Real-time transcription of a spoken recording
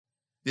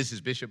This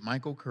is Bishop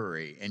Michael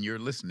Curry, and you're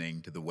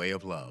listening to The Way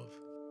of Love.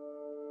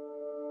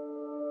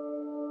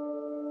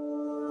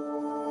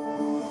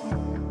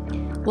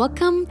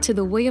 Welcome to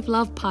the Way of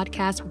Love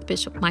podcast with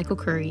Bishop Michael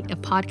Curry, a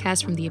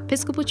podcast from the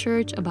Episcopal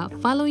Church about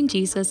following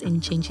Jesus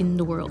and changing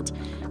the world.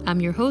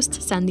 I'm your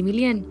host, Sandy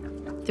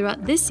Milian.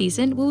 Throughout this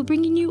season, we'll be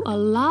bringing you a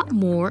lot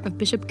more of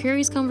Bishop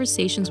Curry's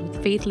conversations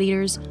with faith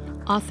leaders,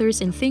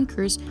 authors, and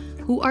thinkers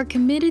who are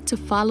committed to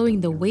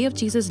following the way of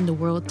Jesus in the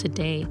world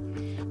today.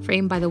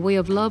 Framed by the way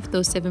of love,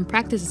 those 7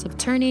 practices of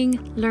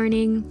turning,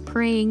 learning,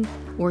 praying,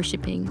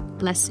 worshiping,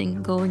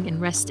 blessing, going, and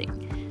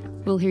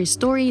resting. We'll hear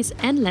stories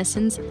and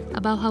lessons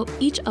about how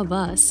each of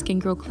us can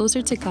grow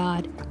closer to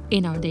God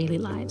in our daily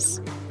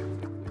lives.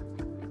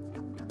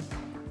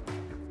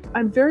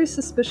 I'm very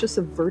suspicious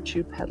of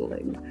virtue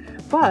peddling,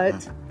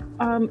 but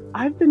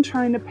I've been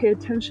trying to pay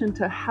attention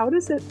to how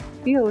does it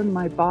feel in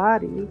my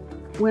body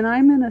when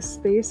I'm in a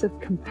space of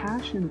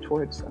compassion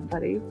towards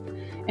somebody,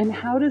 and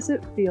how does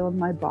it feel in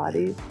my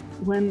body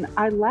when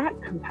I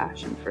lack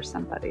compassion for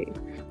somebody.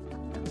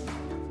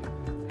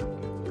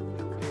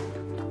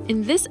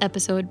 In this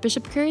episode,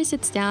 Bishop Curry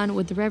sits down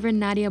with the Reverend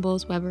Nadia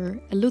Bolz-Weber,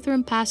 a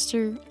Lutheran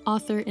pastor,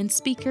 author, and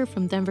speaker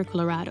from Denver,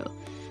 Colorado.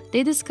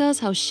 They discuss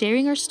how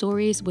sharing our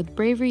stories with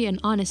bravery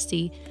and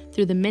honesty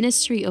through the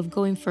ministry of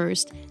Going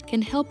First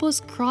can help us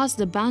cross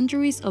the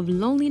boundaries of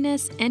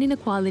loneliness and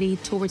inequality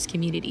towards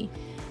community,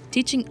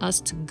 teaching us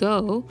to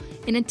go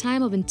in a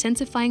time of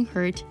intensifying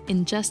hurt,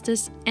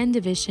 injustice, and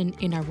division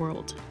in our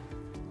world.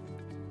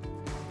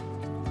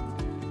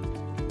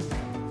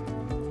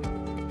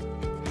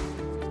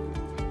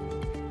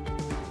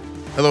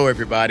 Hello,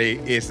 everybody.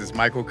 This is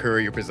Michael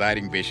Curry, your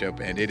presiding bishop,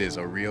 and it is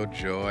a real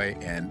joy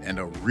and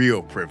a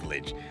real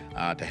privilege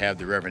to have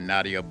the Reverend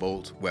Nadia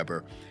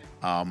Bolz-Weber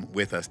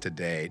with us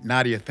today.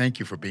 Nadia, thank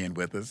you for being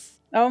with us.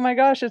 Oh my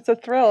gosh, it's a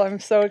thrill. I'm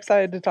so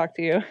excited to talk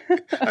to you.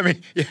 I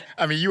mean,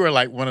 you are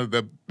like one of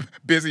the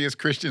busiest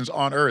Christians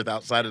on earth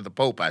outside of the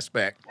Pope, I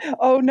expect.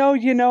 Oh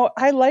no,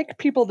 I like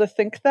people to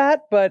think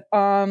that, but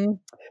but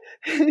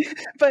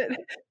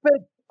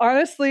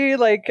honestly,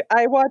 like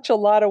I watch a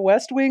lot of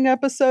West Wing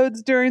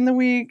episodes during the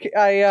week.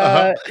 I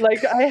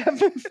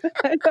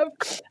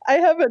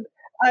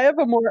have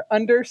a more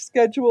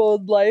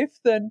under-scheduled life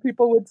than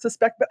people would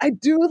suspect, but I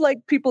do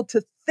like people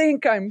to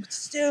think I'm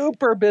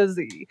super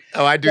busy.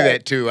 Oh, I do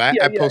that too. I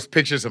Yeah. post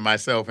pictures of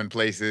myself in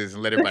places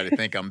and let everybody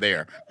think I'm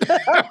there.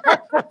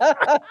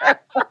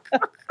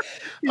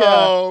 Yeah.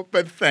 Oh,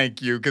 but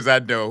thank you, because I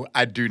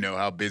do know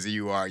how busy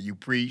you are. You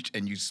preach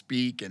and you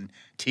speak and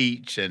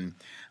teach, and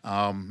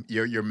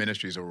your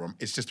ministry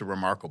it's just a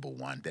remarkable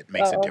one that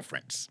makes a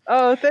difference.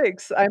 Oh,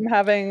 thanks. I'm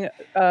having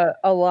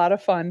a lot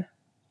of fun.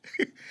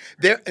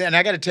 And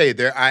I got to tell you,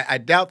 I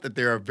doubt that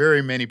there are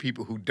very many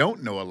people who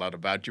don't know a lot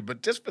about you,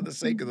 but just for the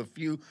sake of the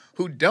few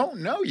who don't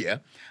know you,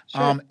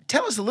 Sure.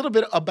 Tell us a little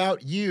bit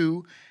about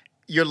you,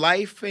 your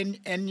life,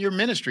 and your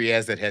ministry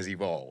as it has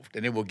evolved,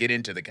 and then we'll get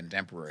into the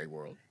contemporary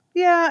world.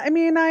 Yeah, I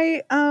mean,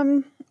 I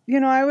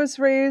was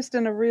raised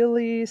in a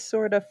really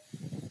sort of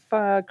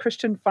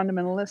Christian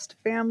fundamentalist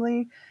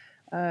family.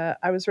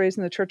 I was raised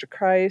in the Church of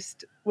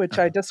Christ, which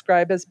I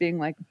describe as being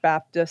like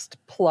Baptist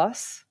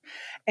plus,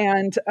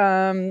 and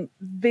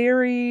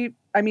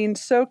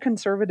so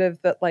conservative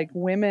that like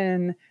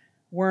women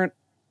weren't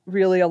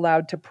really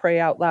allowed to pray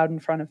out loud in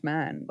front of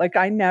men. Like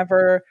I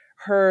never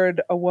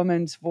heard a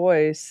woman's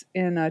voice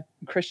in a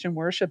Christian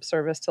worship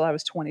service till I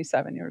was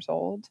 27 years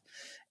old.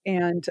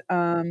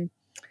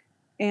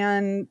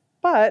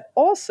 But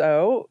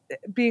also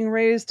being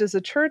raised as a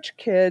church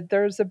kid,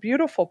 there's a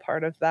beautiful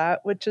part of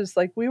that, which is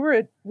like we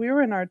were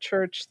in our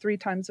church 3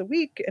 times a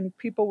week, and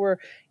people were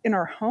in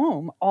our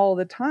home all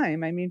the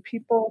time. I mean,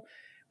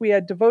 we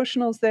had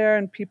devotionals there,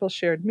 and people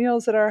shared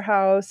meals at our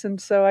house,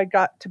 and so I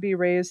got to be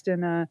raised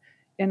in a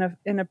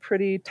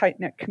pretty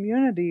tight-knit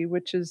community,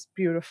 which is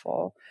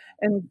beautiful.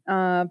 And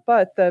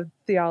but the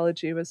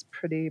theology was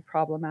pretty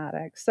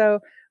problematic.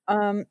 So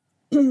I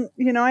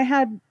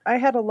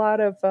had a lot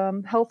of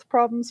health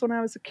problems when I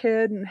was a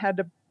kid, and had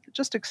to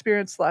just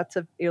experience lots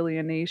of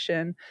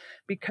alienation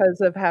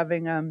because of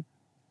having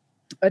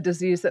a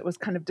disease that was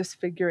kind of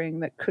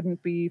disfiguring that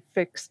couldn't be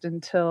fixed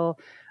until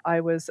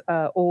I was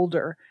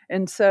older.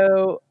 And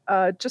so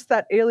just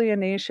that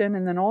alienation,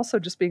 and then also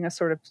just being a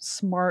sort of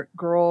smart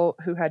girl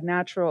who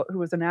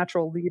was a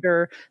natural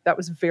leader, that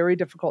was very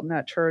difficult in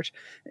that church.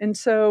 And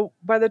so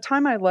by the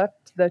time I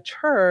left the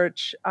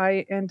church,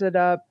 I ended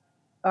up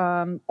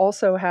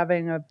also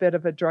having a bit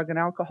of a drug and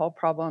alcohol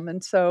problem.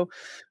 And so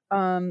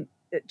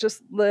it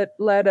just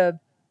led a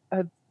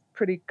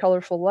pretty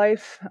colorful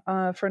life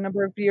for a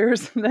number of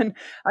years. And then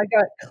I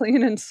got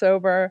clean and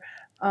sober.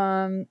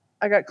 In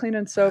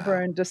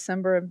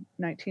December of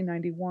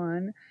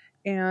 1991.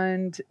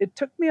 And it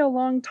took me a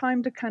long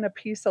time to kind of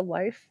piece a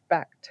life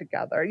back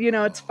together.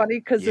 It's funny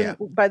because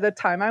by the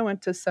time I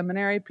went to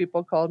seminary,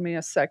 people called me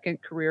a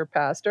second career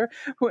pastor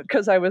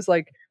because I was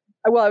like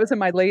Well, I was in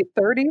my late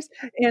 30s,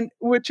 and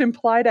which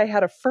implied I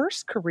had a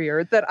first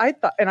career that I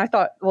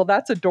thought, well,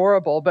 that's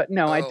adorable, but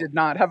no, I Oh, did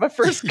not have a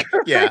first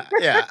career.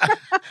 yeah.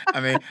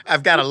 I mean,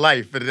 I've got a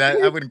life, but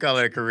I wouldn't call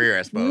it a career,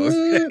 I suppose.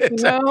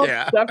 No,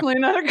 Yeah. definitely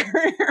not a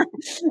career.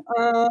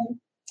 Um,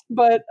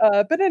 but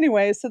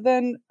anyway, so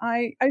then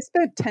I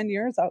spent 10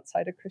 years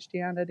outside of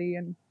Christianity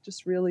and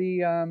just really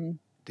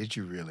Did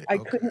you really? I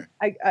Okay. couldn't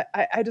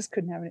I just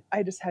couldn't have it.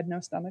 I just had no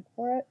stomach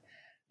for it.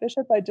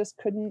 Bishop, I just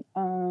couldn't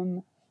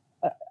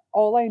uh,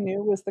 all I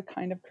knew was the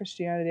kind of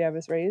Christianity I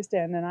was raised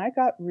in, and I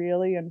got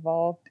really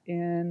involved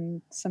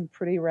in some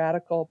pretty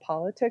radical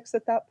politics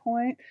at that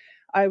point.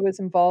 I was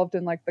involved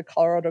in like the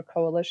Colorado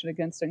Coalition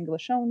Against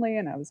English Only,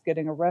 and I was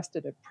getting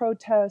arrested at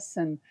protests,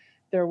 and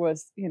there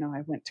was,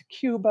 I went to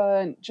Cuba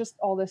and just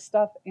all this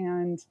stuff,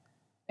 and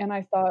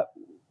I thought,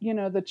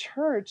 the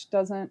church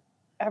doesn't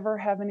ever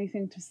have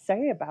anything to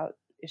say about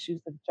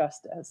issues of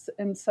justice.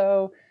 And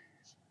so,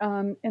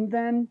 and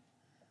then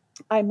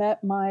I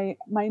met my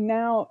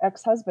now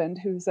ex-husband,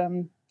 who's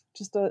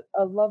just a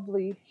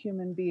lovely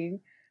human being,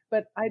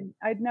 but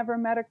I'd never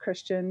met a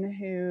Christian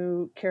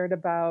who cared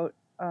about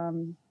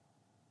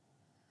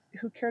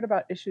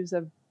issues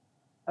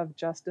of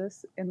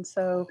justice. And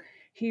so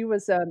he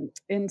was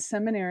in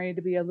seminary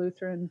to be a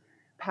Lutheran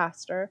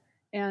pastor,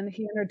 and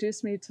he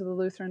introduced me to the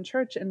Lutheran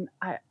Church. And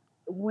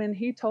when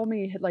he told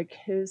me like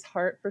his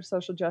heart for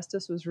social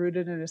justice was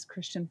rooted in his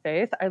Christian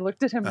faith, I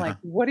looked at him Uh-huh. like,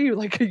 "What are you,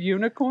 like a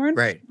unicorn?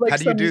 Right. Like How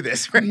do you some do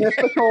this? Right.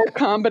 mythical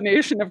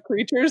combination of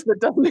creatures that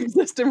doesn't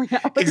exist in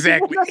reality?"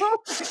 Exactly.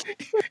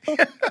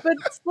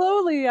 But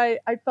slowly I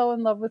fell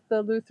in love with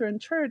the Lutheran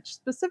Church,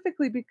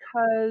 specifically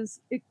because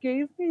it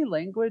gave me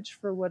language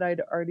for what I'd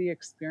already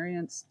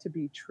experienced to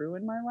be true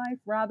in my life,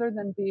 rather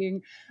than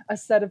being a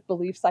set of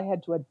beliefs I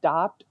had to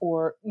adopt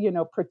or,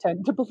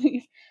 pretend to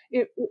believe.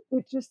 It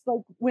just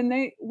like when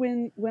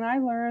I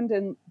learned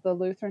in the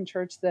Lutheran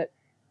Church that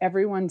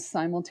everyone's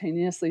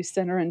simultaneously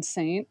sinner and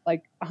saint,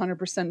 like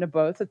 100% of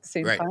both at the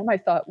same Right. time, I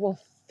thought, well,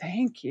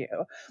 thank you.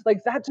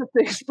 Like that just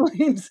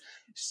explains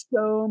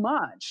so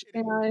much.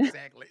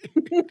 Exactly.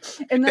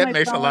 And then That I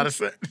makes a lot found of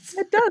sense.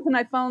 it does, and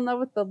I fell in love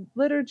with the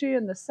liturgy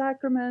and the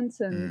sacraments,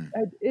 Mm.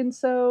 and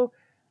so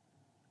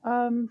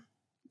um,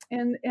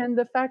 and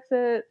the fact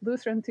that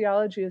Lutheran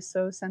theology is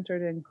so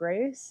centered in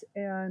grace,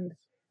 and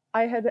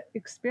I had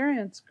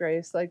experienced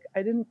grace. Like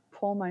I didn't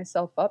pull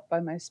myself up by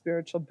my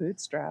spiritual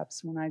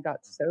bootstraps when I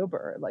got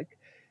sober. Like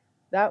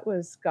that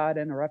was God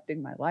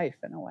interrupting my life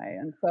in a way.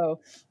 And so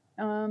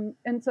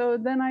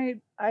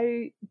then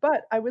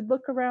but I would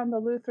look around the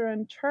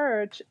Lutheran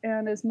Church,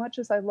 and as much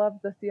as I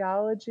loved the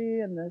theology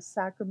and the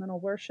sacramental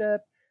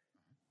worship,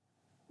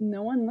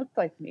 no one looked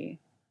like me.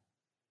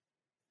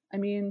 I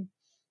mean,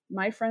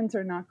 my friends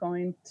are not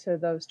going to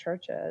those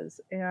churches,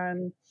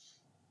 and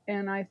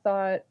I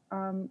thought,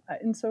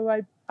 and so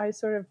I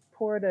sort of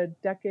poured a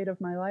decade of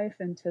my life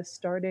into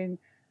starting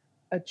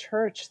a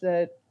church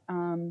that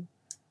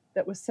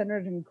was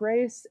centered in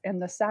grace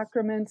and the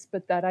sacraments,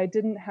 but that I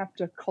didn't have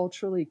to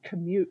culturally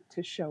commute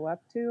to show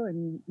up to,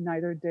 and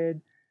neither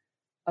did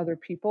other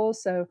people.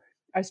 So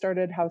I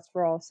started House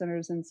for All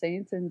Sinners and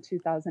Saints in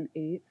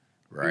 2008,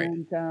 Right.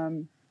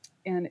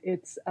 and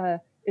it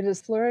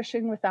is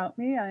flourishing without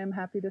me. I am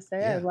happy to say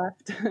I Yeah.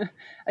 left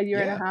a year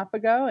and Yeah. a half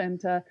ago,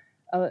 and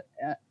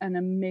an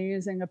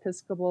amazing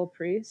Episcopal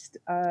priest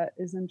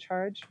is in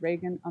charge,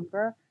 Reagan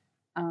Umber,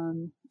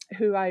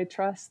 who I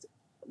trust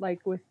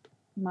like with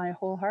my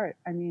whole heart.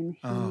 I mean, he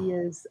Oh.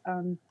 is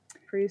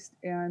priest,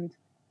 and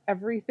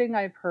everything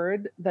I've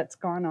heard that's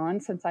gone on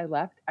since I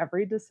left,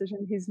 every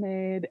decision he's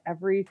made,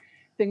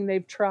 everything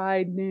they've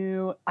tried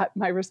new,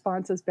 my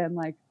response has been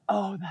like,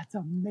 "Oh, that's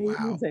Wow.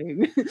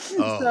 amazing." Oh.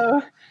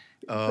 so, so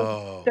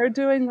Oh. they're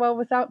doing well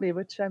without me,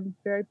 which I'm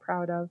very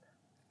proud of.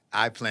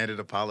 I planted,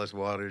 Apollos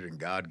watered, and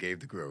God gave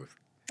the growth.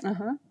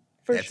 Uh-huh.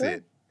 For That's sure.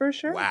 it. For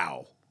sure.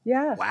 Wow.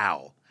 Yeah.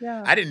 Wow.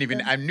 Yeah. I didn't even,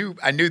 Yeah.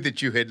 I knew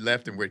that you had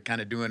left and we're kind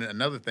of doing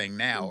another thing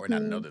now, or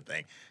not Mhm. another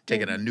thing,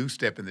 taking a Mhm. new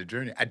step in the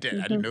journey. I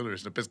didn't Mhm. know there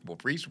was an Episcopal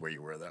priest where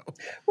you were, though.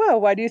 Well,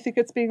 why do you think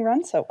it's being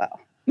run so well?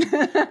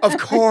 Of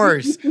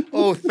course.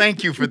 Oh,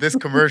 thank you for this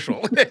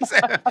commercial.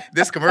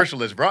 This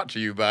commercial is brought to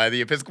you by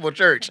the Episcopal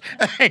Church.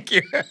 Thank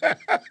you.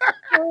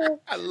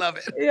 I love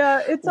it.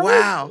 Yeah,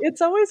 Wow.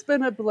 it's always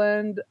been a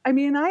blend. I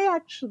mean,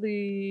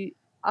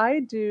 I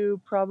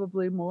do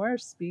probably more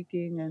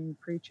speaking and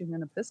preaching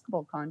in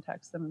Episcopal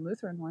context than in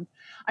Lutheran ones.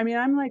 I mean,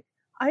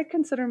 I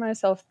consider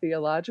myself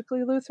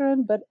theologically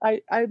Lutheran,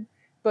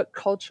 but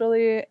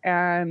culturally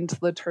and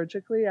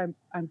liturgically,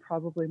 I'm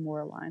probably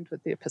more aligned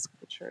with the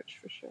Episcopal Church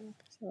for sure.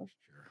 So,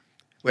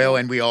 Well, yeah.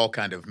 and we all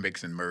kind of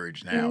mix and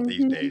merge now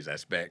these Mhm. days, I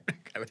expect.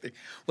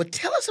 Well,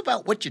 tell us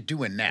about what you're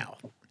doing now.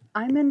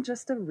 I'm in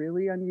just a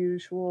really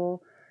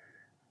unusual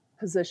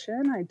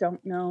position. I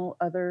don't know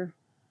other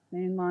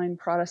mainline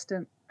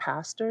Protestant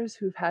pastors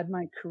who've had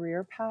my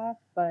career path,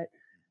 but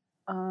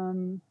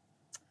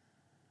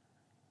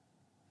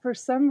for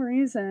some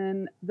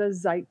reason, the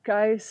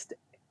zeitgeist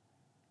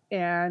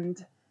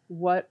and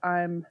what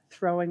I'm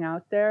throwing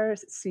out there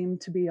seem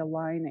to be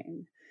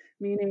aligning.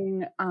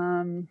 Meaning,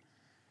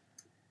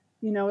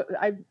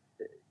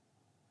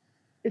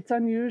 it's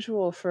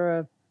unusual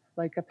for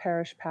a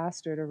parish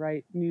pastor to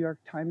write New York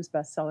Times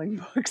bestselling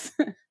books.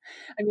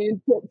 I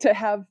mean, to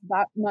have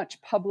that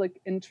much public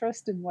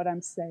interest in what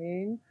I'm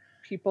saying,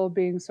 people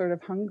being sort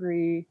of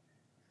hungry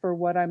for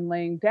what I'm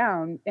laying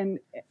down. And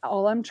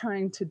all I'm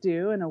trying to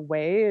do in a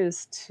way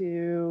is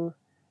to,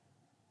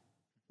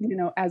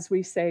 as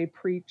we say,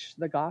 preach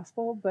the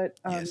gospel, but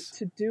Yes.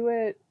 to do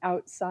it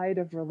outside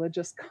of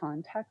religious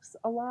context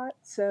a lot.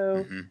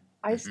 So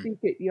I speak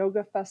at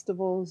yoga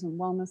festivals and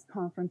wellness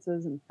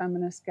conferences and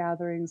feminist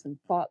gatherings and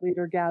thought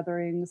leader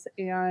gatherings,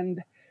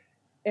 and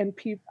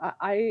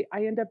I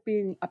end up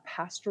being a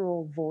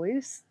pastoral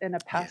voice and a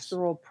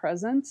pastoral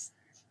presence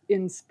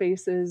in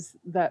spaces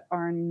that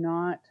are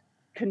not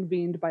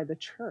convened by the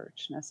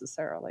church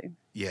necessarily.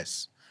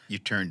 Yes. You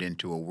turned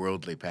into a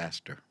worldly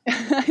pastor.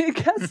 I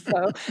guess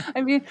so.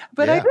 I mean,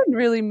 but I didn't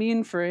really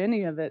mean for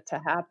any of it to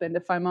happen,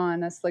 if I'm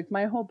honest. Like,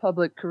 my whole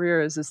public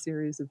career is a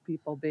series of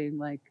people being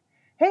like,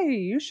 hey,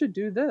 you should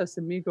do this.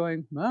 And me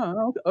going,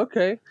 oh,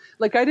 okay.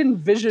 Like, I didn't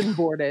vision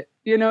board it.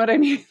 You know what I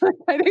mean? Like,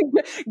 I didn't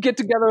get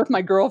together with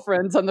my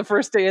girlfriends on the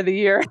first day of the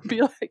year and be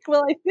like,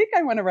 well, I think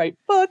I want to write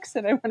books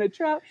and I want to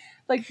travel.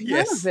 Like,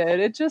 none of it.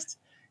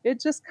 It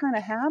just kind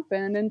of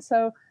happened. And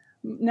so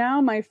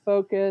now my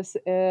focus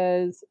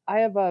is I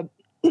have a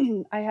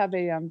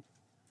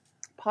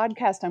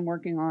podcast I'm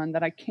working on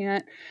that I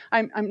can't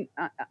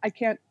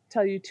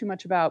tell you too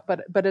much about,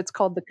 but it's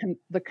called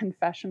the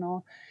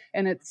Confessional,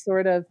 and it's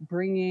sort of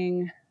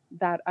bringing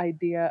that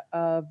idea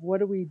of what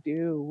do we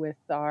do with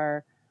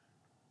our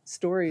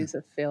stories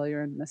of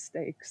failure and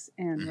mistakes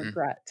and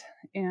regret,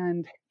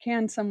 and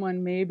can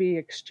someone maybe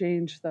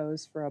exchange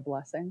those for a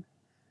blessing?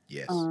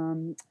 Yes.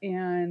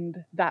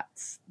 And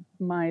that's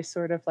my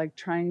sort of like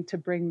trying to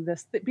bring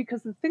this,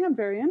 because the thing I'm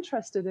very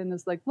interested in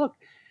is like, look,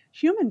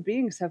 human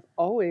beings have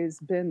always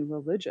been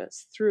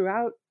religious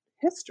throughout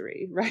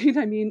history, right?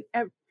 I mean,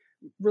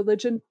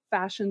 religion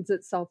fashions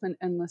itself in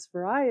endless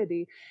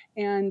variety,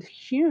 and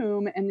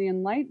Hume and the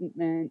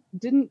Enlightenment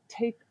didn't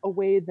take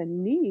away the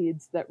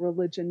needs that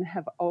religion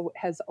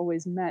has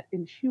always met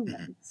in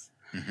humans.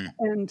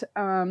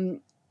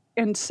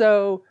 And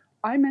so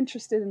I'm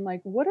interested in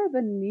like, what are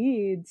the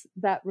needs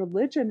that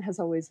religion has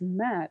always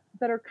met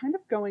that are kind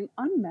of going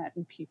unmet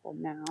in people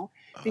now,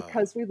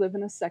 because we live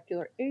in a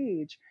secular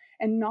age,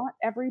 and not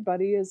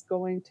everybody is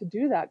going to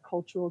do that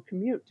cultural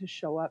commute to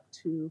show up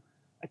to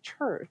a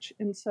church.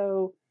 And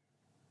so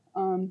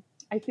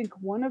I think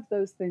one of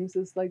those things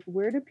is like,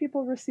 where do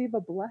people receive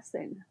a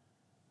blessing?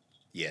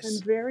 Yes.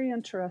 I'm very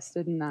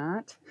interested in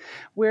that.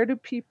 Where do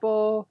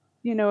people,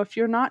 if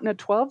you're not in a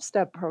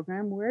 12-step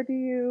program, where do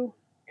you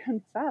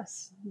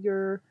confess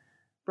your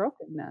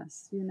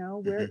brokenness?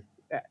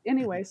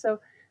 Anyway, so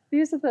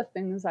these are the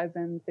things I've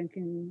been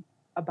thinking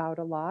about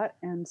a lot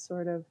and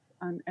sort of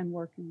and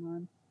working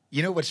on.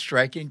 You know what's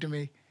striking to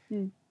me?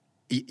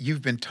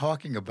 You've been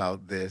talking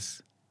about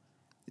this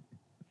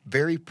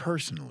very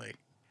personally.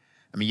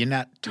 I mean, you're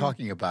not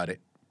talking about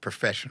it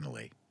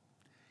professionally.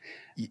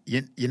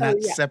 You're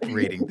not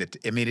separating the.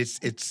 I mean,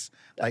 it's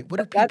like, what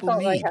do people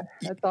need?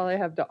 That's all I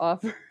have to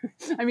offer.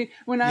 I mean,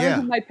 when I was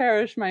in my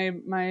parish, my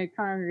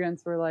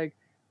congregants were like,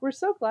 "We're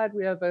so glad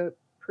we have a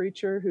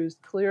preacher who's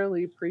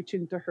clearly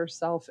preaching to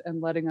herself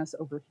and letting us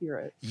overhear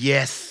it."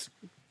 Yes.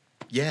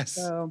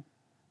 So,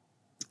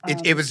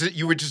 it was,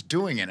 you were just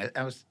doing it.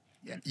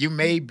 You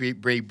may be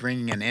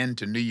bringing an end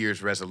to New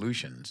Year's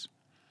resolutions.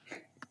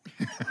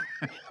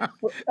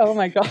 Oh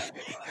my God!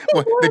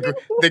 Well,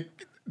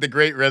 the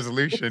great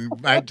resolution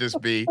might just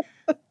be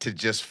to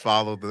just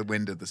follow the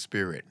wind of the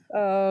Spirit.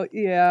 Oh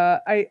yeah,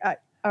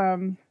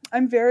 I'm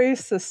very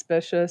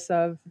suspicious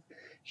of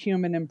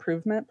human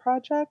improvement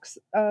projects,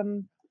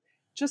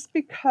 just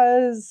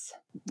because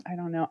I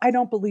don't know. I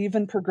don't believe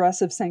in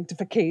progressive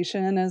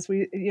sanctification, as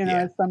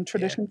as some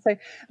traditions say.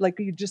 Like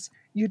you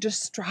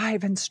just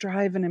strive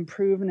and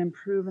improve,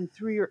 and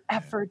through your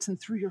efforts and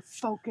through your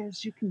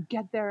focus, you can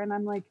get there. And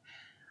I'm like,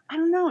 I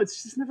don't know.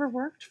 It's just never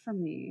worked for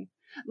me.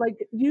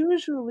 Like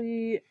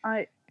usually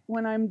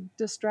when I'm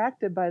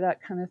distracted by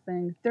that kind of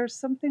thing, there's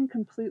something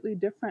completely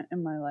different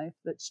in my life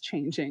that's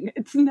changing.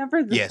 It's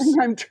never the thing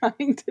I'm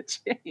trying to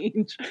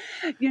change,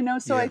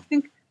 So I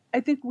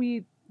think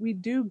we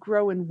do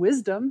grow in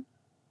wisdom,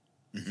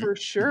 for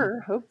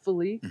sure,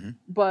 hopefully.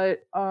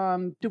 But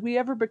do we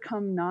ever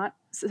become not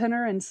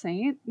sinner and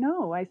saint?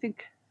 No, I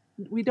think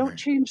we don't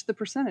change the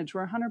percentage.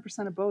 We're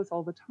 100% of both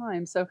all the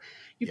time. So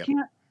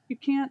you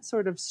can't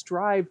sort of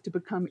strive to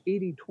become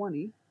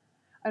 80-20.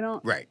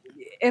 Right.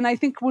 And I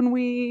think when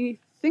we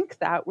think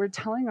that, we're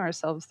telling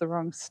ourselves the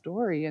wrong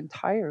story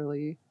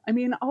entirely. I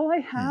mean, all I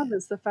have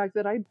is the fact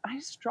that I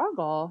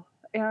struggle,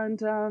 and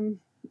then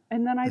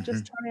I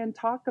just try and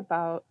talk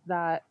about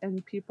that,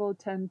 and people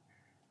tend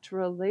to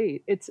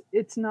relate. It's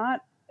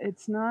not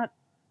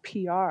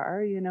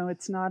PR,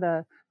 it's not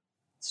a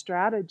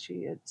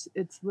strategy.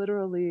 It's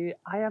literally,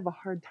 I have a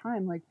hard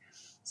time. Like,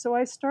 so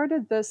I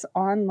started this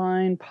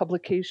online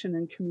publication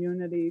and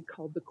community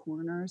called The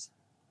Corners.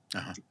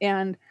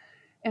 And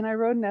And I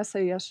wrote an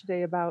essay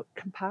yesterday about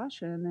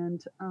compassion,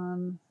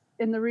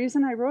 and the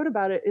reason I wrote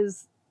about it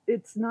is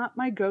it's not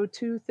my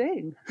go-to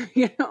thing.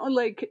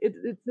 Like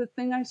it's the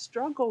thing I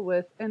struggle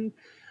with. And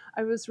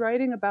I was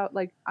writing about,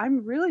 like,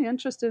 I'm really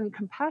interested in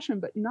compassion,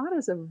 but not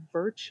as a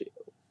virtue.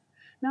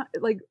 Not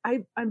like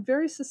I'm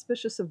very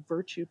suspicious of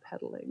virtue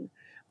peddling,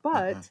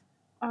 Uh-huh.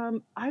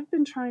 but I've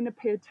been trying to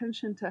pay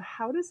attention to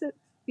how does it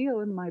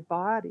feel in my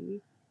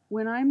body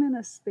when I'm in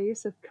a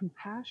space of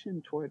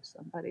compassion towards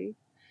somebody,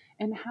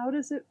 and how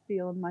does it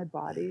feel in my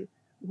body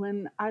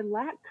when I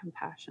lack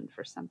compassion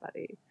for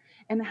somebody,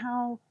 and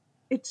how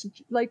it's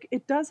like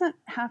it doesn't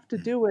have to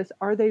do with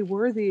are they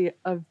worthy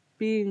of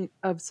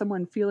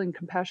someone feeling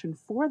compassion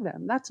for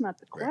them. That's not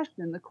the Right.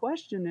 question. The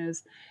question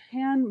is,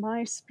 can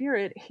my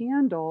spirit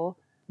handle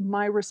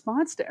my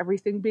response to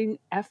everything being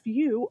F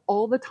you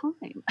all the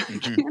time?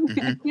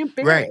 I can't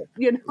bear Right. it,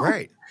 you know?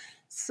 Right.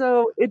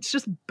 So it's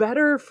just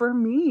better for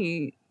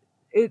me.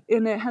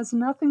 And it has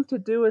nothing to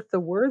do with the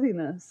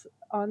worthiness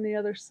on the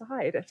other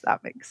side, if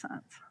that makes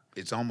sense.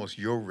 It's almost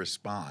your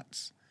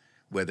response,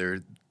 whether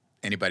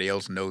anybody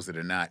else knows it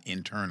or not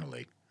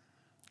internally.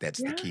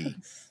 That's the key.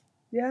 Yes.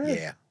 Yes.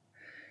 Yeah.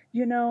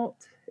 You know,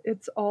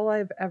 it's all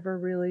I've ever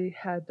really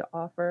had to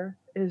offer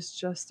is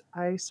just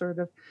I sort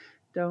of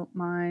don't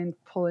mind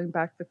pulling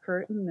back the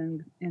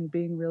curtain and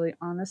being really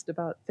honest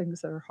about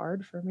things that are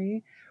hard for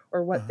me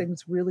or what Uh-huh.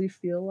 things really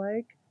feel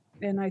like.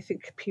 And I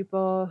think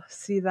people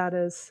see that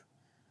as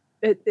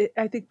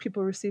I think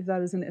people receive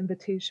that as an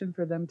invitation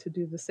for them to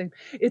do the same.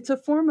 It's a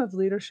form of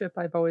leadership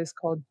I've always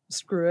called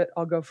screw it,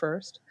 I'll go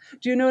first.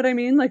 Do you know what I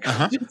mean? Like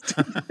Uh-huh.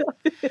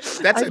 I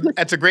just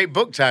That's a great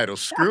book title.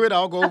 Screw it,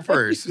 I'll go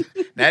first.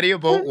 Nadia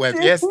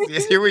Bolz-Weber. Yes,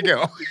 yes, here we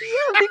go.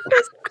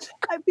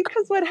 Yeah,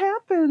 because what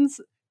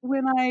happens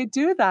when I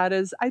do that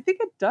is I think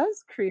it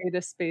does create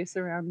a space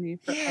around me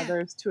for Yeah.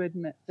 others to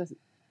admit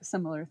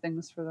similar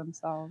things for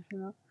themselves, you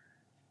know?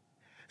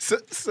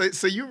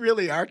 So you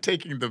really are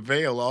taking the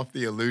veil off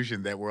the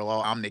illusion that we're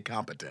all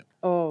omnicompetent.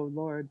 Oh,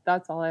 Lord,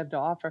 that's all I have to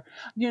offer.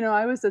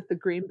 I was at the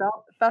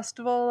Greenbelt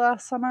Festival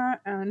last summer,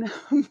 and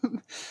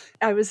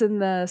I was in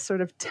the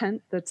sort of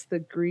tent that's the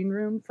green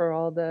room for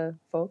all the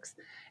folks,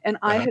 and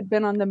I Uh-huh. had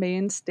been on the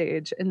main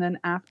stage, and then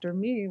after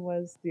me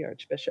was the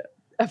Archbishop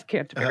of Uh-huh.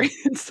 Canterbury.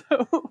 And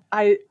so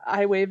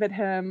I wave at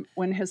him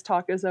when his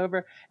talk is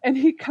over, and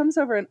he comes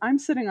over, and I'm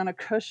sitting on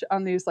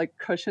on these like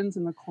cushions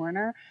in the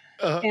corner,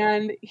 Uh-huh.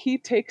 and he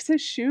takes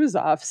his shoes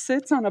off,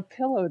 sits on a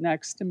pillow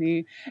next to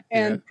me, Yeah.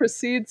 and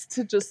proceeds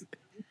to just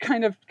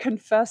kind of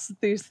confess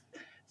these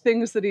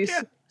things that he's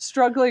Yeah.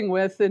 struggling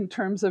with in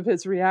terms of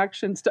his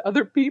reactions to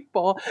other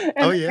people.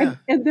 Oh And yeah. and,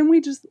 and then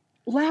we just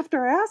laughed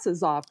our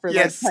asses off for like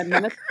Yes. 10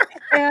 minutes.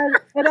 And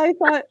I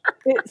thought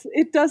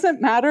it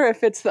doesn't matter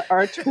if it's the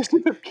Archbishop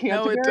of No, it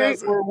Canterbury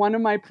doesn't. or one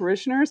of my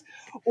parishioners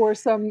or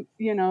some,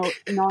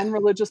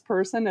 non-religious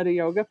person at a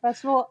yoga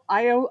festival.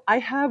 I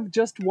have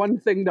just one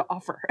thing to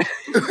offer.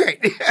 Right.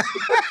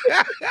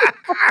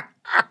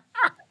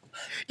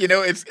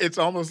 It's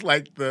almost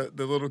like the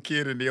little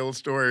kid in the old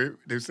story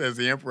who says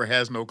the emperor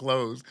has no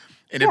clothes.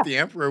 And if Yeah, the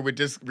emperor would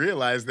just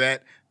realize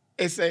that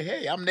and say,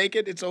 hey, I'm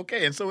naked, it's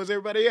okay. And so is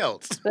everybody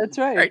else. that's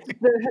right. Right?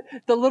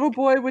 The little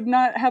boy would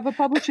not have a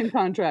publishing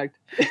contract.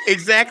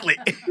 Exactly.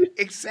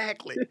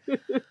 Exactly.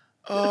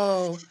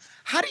 Oh,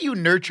 how do you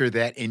nurture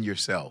that in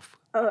yourself?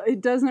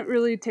 It doesn't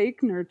really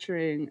take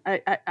nurturing.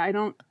 I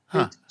don't.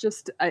 Huh. It's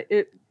just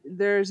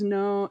there's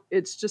no.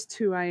 It's just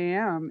who I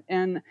am,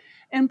 and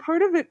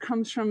part of it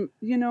comes from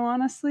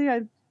honestly,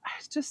 I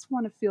just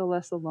want to feel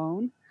less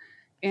alone,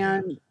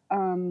 Yeah.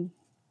 and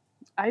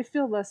I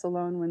feel less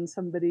alone when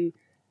somebody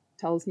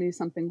tells me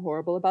something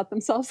horrible about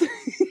themselves.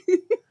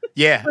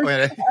 Yeah. Like,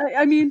 Well,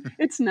 I mean,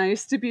 it's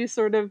nice to be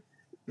sort of,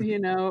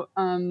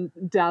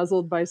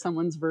 dazzled by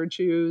someone's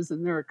virtues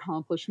and their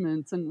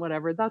accomplishments and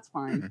whatever. That's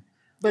fine,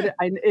 but yeah.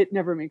 it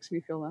never makes me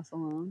feel less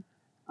alone.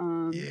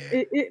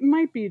 Yeah. It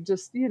might be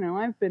just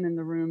I've been in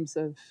the rooms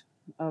of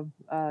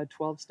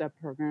 12-step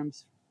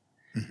programs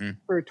Hmm.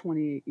 for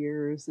 28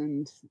 years,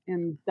 and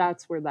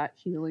that's where that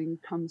healing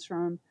comes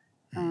from.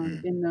 Hmm.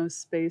 In those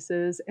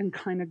spaces and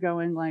kind of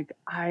going like,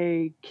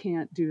 I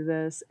can't do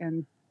this,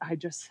 and I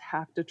just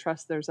have to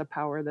trust there's a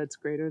power that's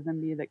greater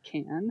than me that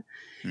can,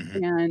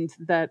 Hmm. and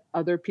that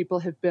other people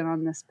have been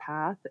on this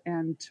path,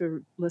 and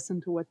to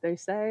listen to what they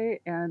say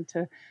and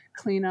to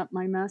clean up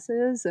my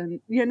messes. And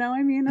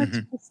I mean, it's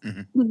Hmm. just,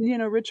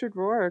 Hmm. Richard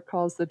Rohr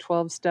calls the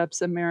 12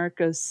 steps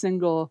America's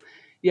single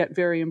yet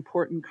very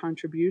important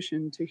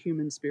contribution to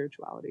human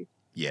spirituality.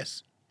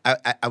 Yes.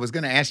 I was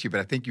going to ask you, but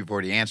I think you've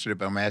already answered it,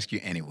 but I'm going to ask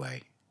you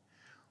anyway.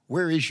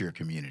 Where is your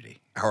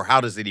community, or how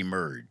does it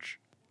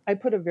emerge? I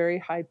put a very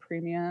high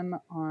premium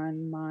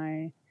on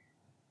my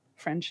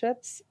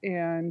friendships,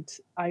 and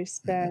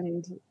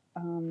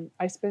Hmm.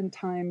 I spend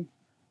time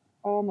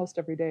almost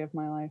every day of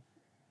my life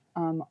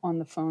on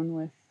the phone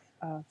with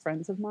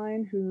friends of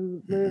mine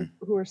who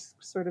are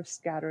sort of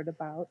scattered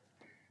about.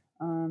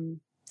 Um,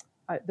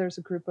 there's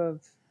a group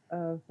of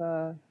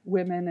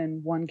women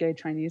and one gay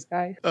Chinese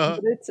guy. Uh,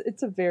 But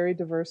it's a very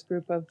diverse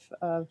group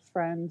of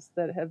friends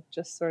that have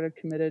just sort of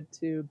committed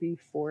to be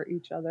for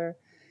each other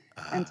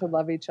and to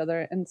love each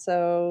other. And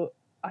so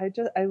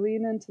I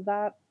lean into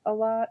that a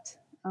lot.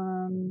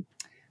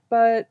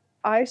 But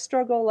I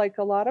struggle like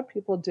a lot of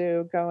people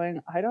do,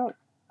 going, I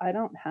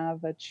don't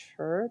have a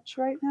church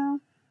right now.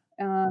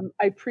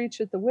 I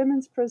preach at the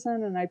women's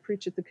prison and I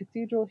preach at the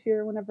cathedral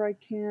here whenever I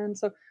can.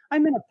 So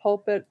I'm in a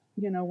pulpit,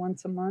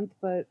 once a month,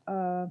 but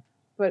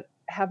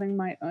having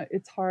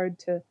it's hard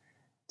to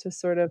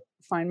sort of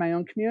find my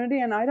own community.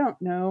 And I don't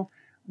know,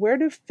 where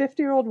do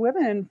 50-year-old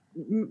women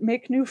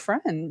make new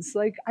friends?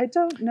 Like, I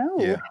don't know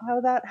yeah. how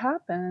that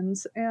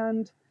happens.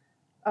 And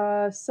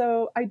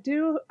so I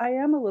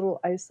am a little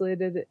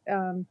isolated,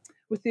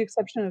 with the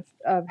exception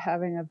of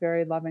having a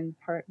very loving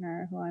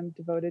partner who I'm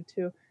devoted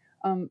to.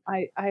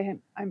 I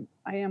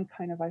am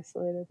kind of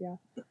isolated. Yeah.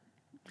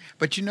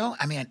 But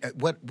I mean,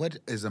 what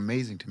is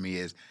amazing to me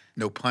is,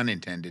 no pun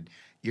intended,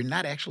 you're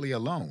not actually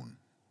alone.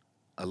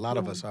 A lot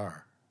of Yeah. us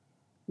are.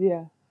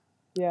 Yeah.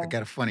 I Yeah.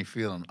 got a funny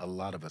feeling a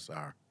lot of us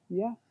are.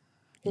 Yeah.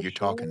 For You're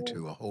talking sure.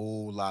 to a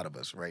whole lot of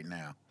us right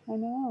now. I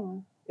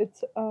know.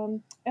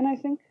 And I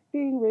think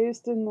being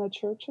raised in the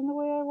church in the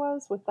way I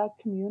was with that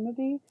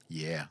community,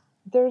 Yeah.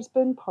 there's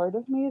been part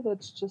of me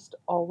that's just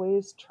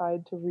always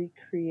tried to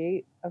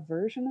recreate a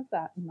version of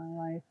that in my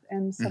life.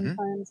 And Hmm.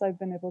 sometimes I've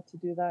been able to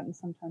do that and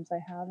sometimes I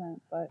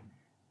haven't.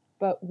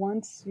 But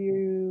once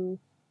you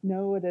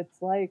know what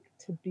it's like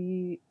to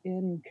be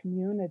in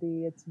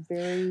community, it's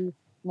very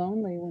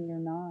lonely when you're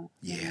not.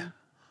 Yeah.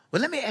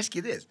 Well, let me ask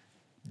you this.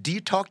 Do you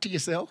talk to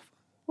yourself?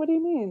 What do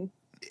you mean?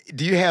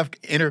 Do you have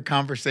inner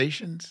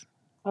conversations?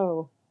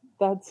 Oh,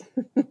 that's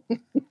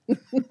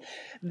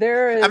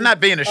there is I'm not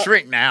being a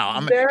shrink now. I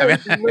there mean,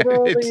 is it's,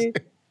 literally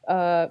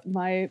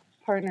my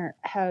partner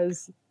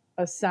has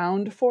a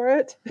sound for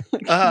it.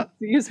 Like, uh,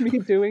 he sees me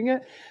doing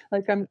it.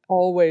 Like, I'm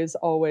always,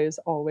 always,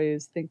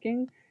 always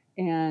thinking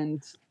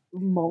and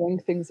mulling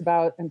things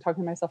about and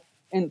talking to myself.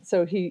 And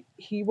so he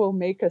will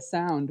make a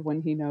sound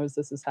when he knows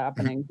this is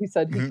happening. He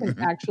said he can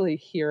actually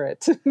hear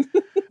it.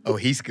 oh,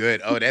 he's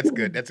good. Oh, that's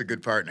good. That's a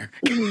good partner.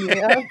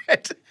 Yeah.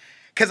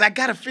 Because I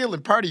got a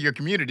feeling part of your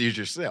community is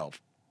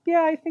yourself.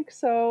 Yeah, I think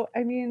so.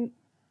 I mean,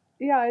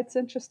 yeah, it's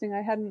interesting.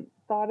 I hadn't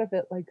thought of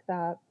it like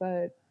that,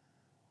 but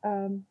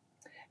um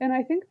and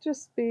I think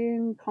just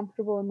being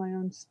comfortable in my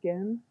own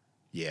skin.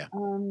 Yeah.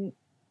 Um,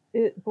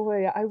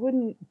 boy, I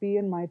wouldn't be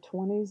in my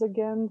 20s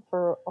again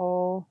for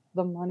all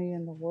the money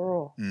in the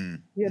world.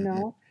 Mm, You hmm.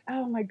 know?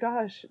 Oh my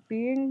gosh,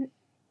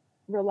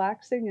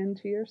 relaxing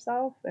into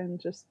yourself and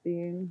just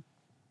being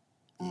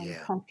Yeah.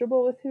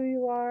 comfortable with who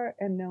you are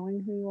and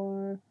knowing who you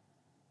are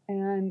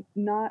and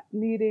not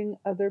needing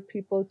other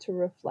people to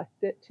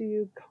reflect it to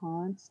you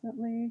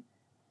constantly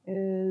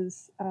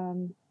is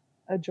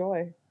a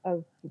joy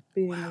of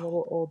being a Wow.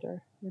 little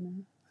older.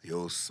 The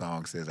old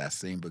song says, I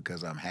sing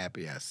because I'm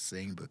happy. I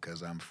sing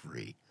because I'm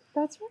free.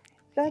 That's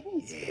right.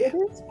 Yeah. It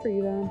is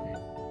freedom.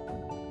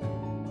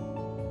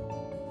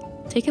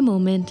 Take a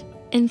moment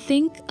and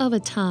think of a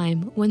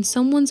time when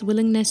someone's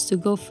willingness to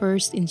go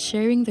first in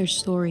sharing their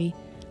story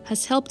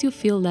has helped you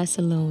feel less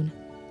alone.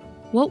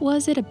 What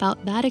was it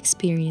about that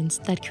experience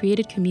that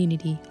created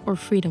community or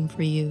freedom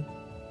for you?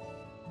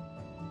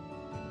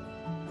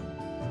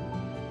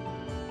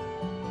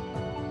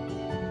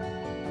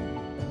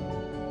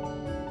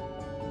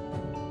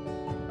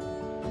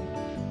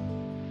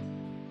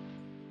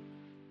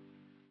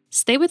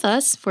 Stay with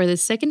us for the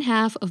second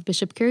half of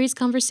Bishop Curry's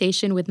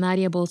conversation with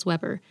Nadia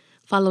Bolz-Weber,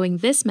 following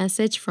this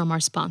message from our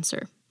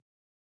sponsor.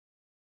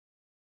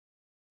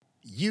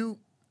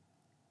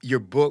 Your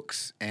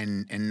books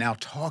and now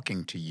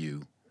talking to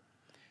you,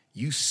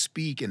 you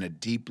speak in a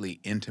deeply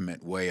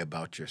intimate way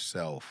about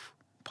yourself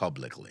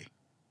publicly.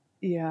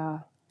 Yeah.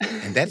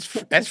 And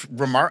that's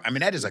remarkable. I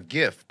mean, that is a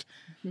gift.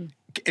 Mhm.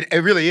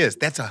 It really is.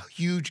 That's a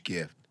huge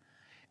gift.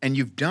 And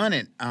you've done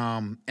it,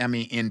 I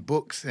mean, in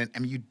books. And I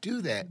mean, you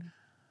do that.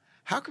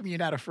 How come you're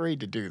not afraid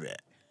to do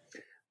that?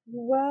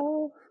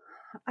 Well,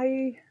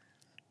 I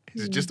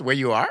Is it hmm, just the way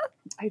you are?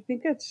 I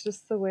think it's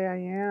just the way I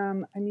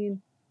am. I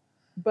mean,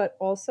 but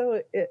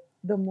also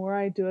the more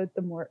I do it,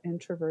 the more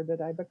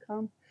introverted I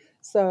become. Huh.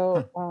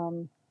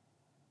 So,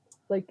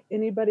 like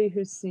anybody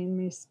who's seen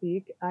me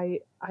speak, I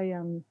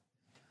am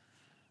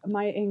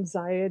my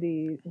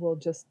anxiety will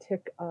just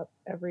tick up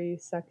every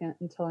second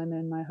until I'm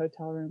in my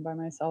hotel room by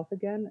myself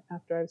again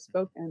after I've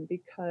spoken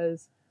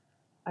because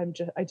I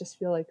just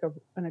feel like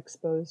an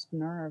exposed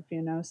nerve.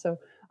 So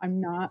I'm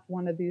not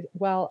one of these.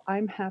 Well,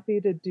 I'm happy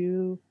to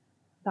do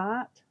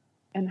that,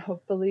 and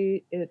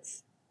hopefully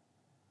it's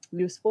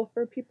useful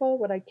for people.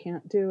 What I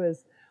can't do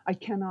is I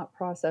cannot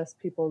process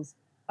people's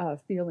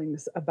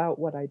feelings about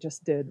what I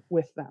just did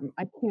with them.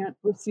 I can't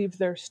receive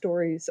their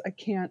stories. I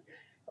can't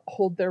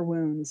hold their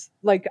wounds.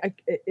 Like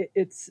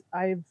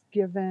I've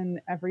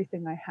given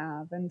everything I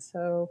have, and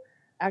so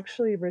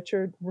actually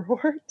Richard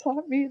Rohr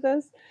taught me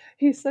this.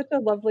 He's such a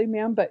lovely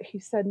man, but he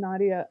said,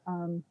 Nadia,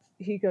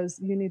 he goes,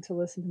 you need to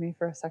listen to me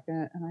for a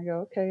second, and I go,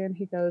 okay, and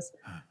he goes,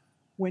 Huh.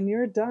 when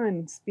you're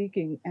done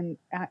speaking and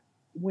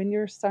when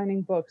you're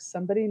signing books,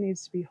 somebody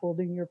needs to be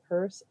holding your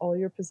purse, all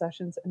your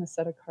possessions, and a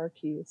set of car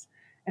keys.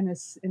 And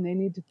they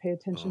need to pay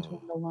attention to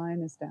when Oh, the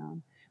line is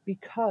down,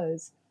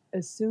 because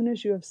as soon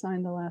as you have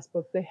signed the last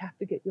book, they have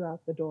to get you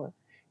out the door.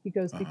 He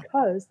goes, uh-huh.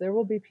 because there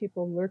will be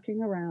people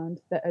lurking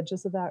around the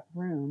edges of that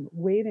room,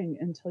 waiting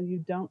until you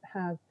don't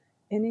have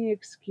any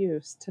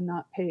excuse to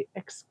not pay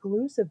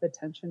exclusive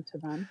attention to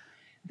them.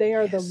 They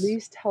are the Yes.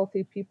 least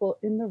healthy people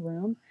in the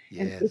room.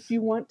 And if Yes.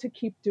 you want to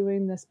keep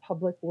doing this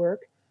public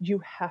work, you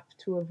have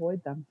to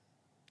avoid them.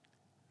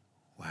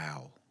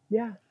 Wow.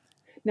 Yeah.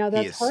 Now He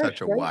that's is harsh,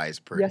 such a right? wise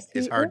person. Yes, he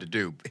It's hard is. to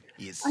do, but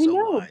he is I so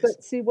know, wise.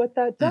 but see what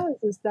that Mm, does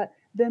is that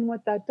then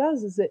what that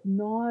does is it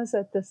gnaws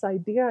at this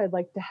idea I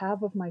like to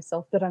have of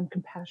myself, that I'm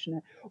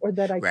compassionate or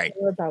that I right.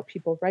 care about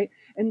people, right?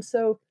 And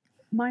so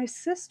my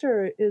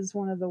sister is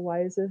one of the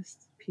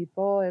wisest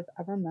people I've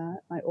ever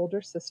met, my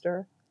older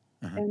sister.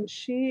 Uh-huh. And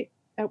she,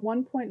 at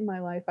one point in my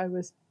life, I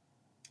was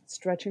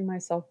stretching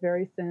myself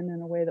very thin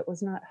in a way that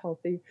was not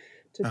healthy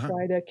to Uh-huh.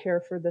 try to care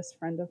for this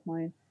friend of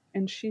mine.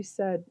 And she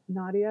said,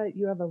 Nadia,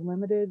 you have a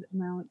limited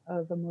amount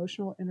of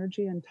emotional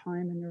energy and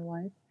time in your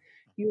life.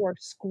 You are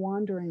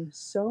squandering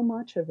so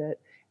much of it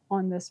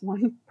on this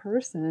one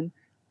person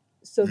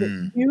so that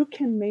Mm, you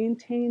can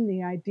maintain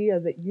the idea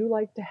that you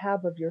like to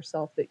have of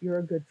yourself, that you're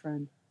a good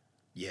friend.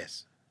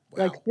 yes.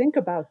 Like, Wow. think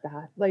about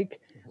that. Like,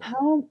 Wow.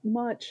 how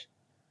much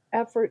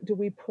effort do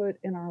we put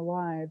in our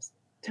lives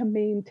to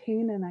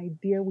maintain an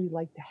idea we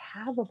like to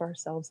have of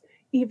ourselves,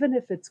 even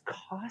if it's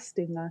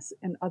costing us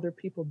and other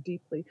people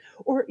deeply,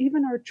 or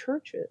even our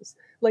churches?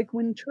 Like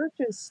when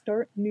churches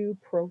start new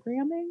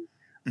programming,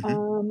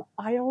 Hmm.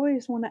 I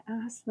always want to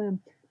ask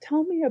them,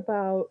 tell me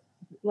about,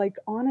 like,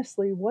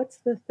 honestly, what's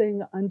the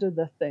thing under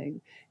the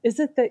thing? Is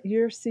it that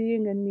you're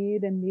seeing a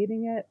need and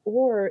meeting it?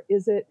 Or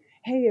is it,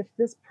 hey, if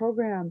this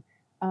program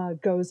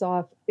goes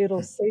off,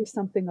 it'll say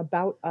something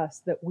about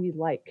us that we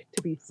like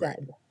to be Right.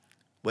 said.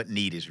 What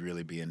need is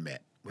really being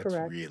met? What's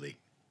Correct. really?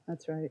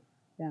 That's right.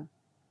 Yeah.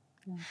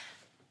 Yeah.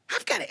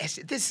 I've got to ask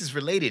you, this is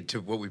related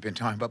to what we've been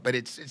talking about, but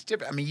it's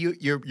different. I mean,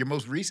 your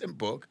most recent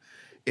book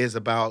is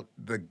about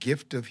the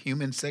gift of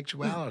human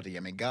sexuality. I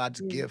mean, God's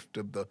Yeah. gift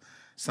of the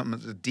some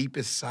of the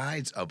deepest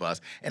sides of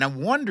us. And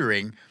I'm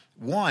wondering,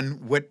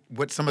 one,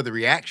 what some of the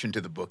reaction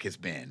to the book has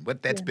been,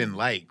 what that's Yeah. been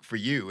like for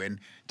you, and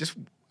just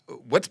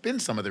what's been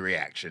some of the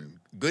reaction,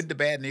 good, the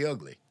bad, and the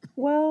ugly.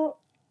 Well,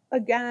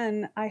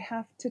 again, I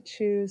have to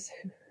choose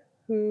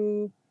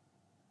who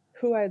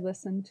who I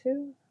listen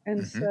to.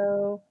 And Hmm.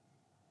 so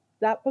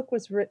that book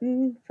was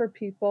written for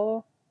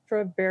people,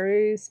 for a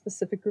very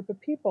specific group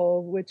of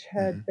people, which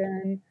had Hmm.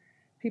 been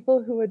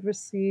people who had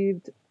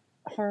received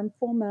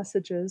harmful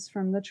messages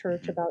from the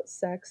church Hmm. about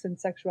sex and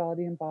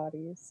sexuality and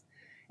bodies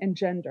and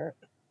gender,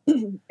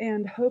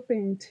 and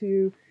hoping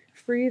to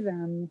free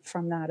them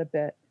from that a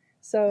bit.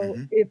 So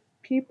Hmm. if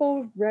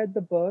people read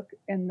the book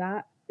and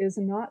that is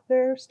not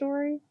their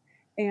story,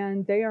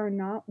 and they are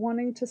not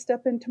wanting to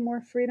step into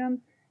more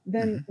freedom,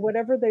 then Hmm.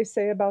 whatever they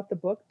say about the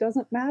book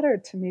doesn't matter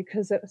to me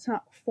because it's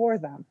not for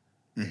them.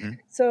 Hmm.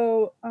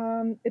 So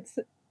it's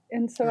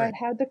and so I Right.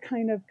 had to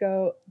kind of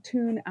go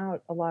tune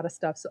out a lot of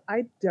stuff. So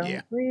I Yeah.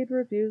 don't read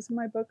reviews of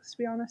my books, to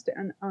be honest.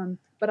 And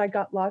but I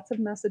got lots of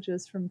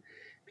messages from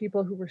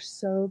people who were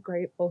so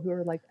grateful, who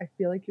were like, I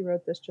feel like you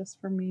wrote this just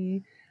for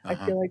me. I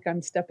Uh-huh. feel like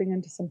I'm stepping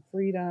into some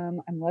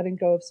freedom. I'm letting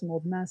go of some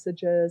old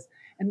messages.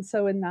 And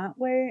so in that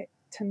way,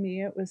 to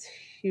me, it was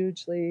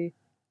hugely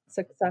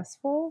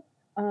successful.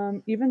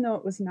 Even though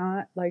it was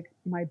not like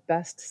my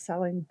best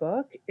selling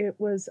book, it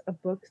was a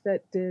book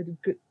that did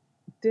It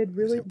was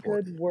really good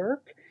important.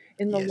 work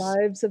in the Yes.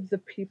 lives of the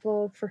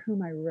people for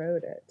whom I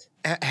wrote it.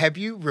 Have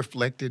you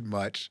reflected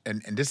much,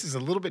 and this is a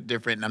little bit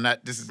different, and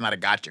this is not a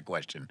gotcha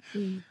question,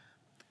 Mm,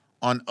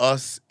 on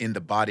us in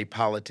the body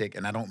politic,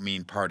 and I don't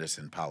mean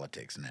partisan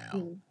politics now,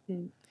 mm,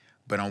 mm.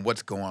 but on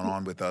what's going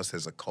on with us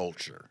as a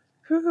culture?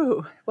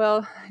 Whew.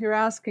 Well, you're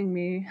asking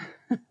me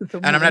the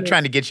And I'm one not that,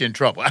 trying to get you in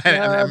trouble. I'm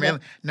okay. really,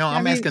 no, I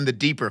I'm mean, asking the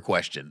deeper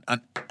question.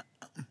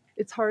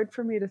 it's hard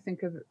for me to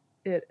think of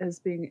it as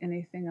being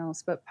anything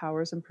else but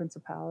powers and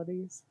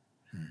principalities,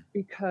 Hmm.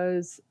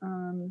 because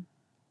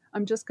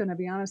I'm just going to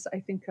be honest. I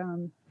think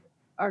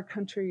our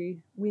country,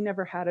 we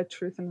never had a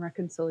Truth and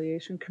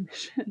Reconciliation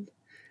Commission.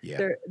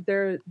 Yeah.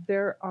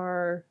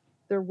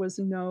 There was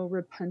no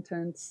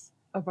repentance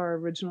of our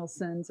original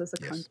sins as a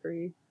Yes.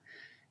 country.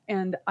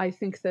 And I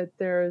think that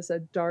there is a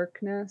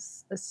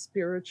darkness, a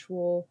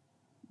spiritual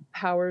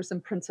powers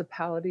and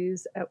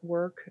principalities at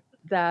work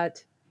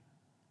that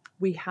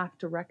we have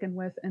to reckon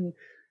with. And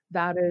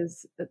that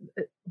is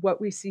what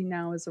we see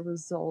now as a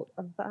result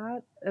of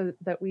that,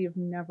 that we have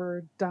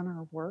never done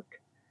our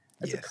work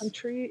as a Yes.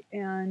 country.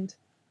 And,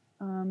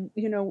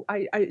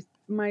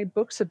 my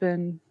books have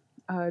been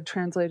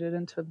translated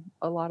into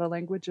a lot of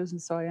languages.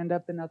 And so I end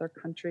up in other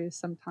countries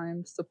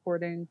sometimes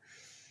supporting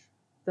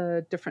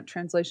the different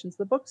translations of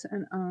the books.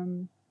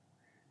 And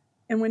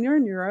when you're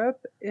in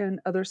Europe and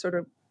other sort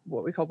of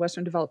what we call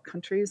Western developed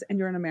countries and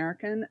you're an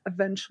American,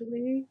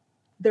 eventually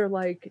they're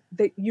like,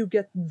 you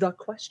get the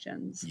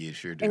questions. You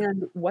sure do.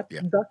 And what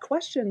Yeah. the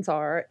questions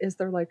are is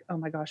they're like, oh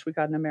my gosh, we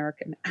got an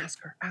American.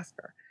 Ask her, ask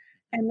her.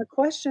 And the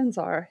questions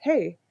are,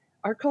 hey,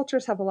 our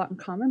cultures have a lot in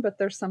common, but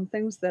there's some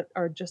things that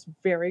are just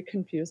very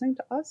confusing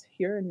to us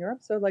here in Europe.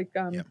 So like,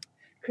 Yep.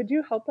 could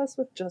you help us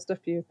with just a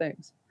few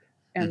things?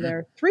 And Mhm. there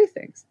are 3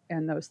 things.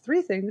 And those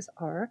 3 things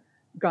are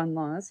gun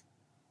laws,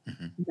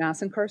 Mhm.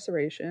 mass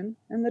incarceration,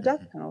 and the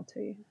death Mhm.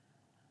 penalty.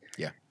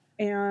 Yeah.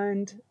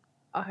 And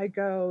I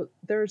go,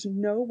 there's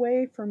no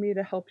way for me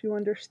to help you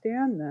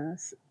understand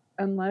this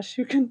unless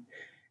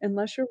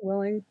you're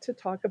willing to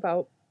talk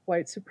about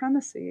white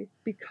supremacy,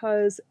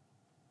 because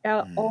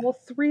Mm. all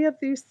 3 of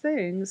these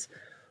things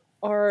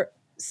are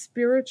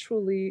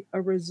spiritually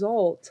a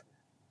result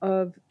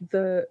of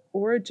the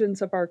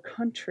origins of our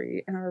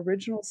country and our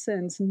original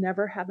sins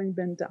never having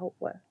been dealt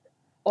with.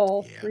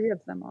 All Yeah. 3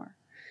 of them are.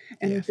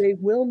 And Yes. they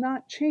will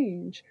not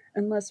change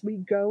unless we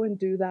go and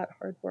do that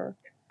hard work.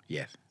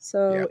 Yes. Yeah.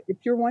 So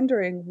if you're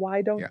wondering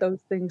why don't Yeah.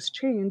 those things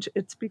change,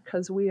 it's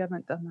because we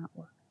haven't done that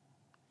work.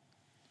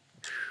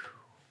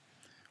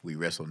 We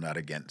wrestle not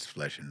against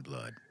flesh and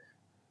blood.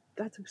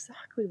 That's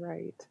exactly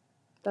right.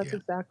 That's Yeah.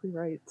 exactly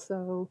right.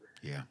 So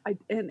Yeah.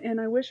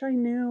 I wish I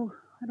knew.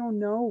 I don't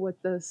know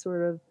what the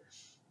sort of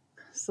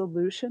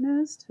solution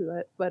is to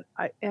it, but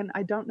I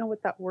don't know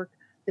what that work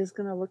is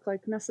going to look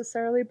like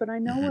necessarily, but I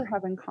know Mhm. we're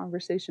having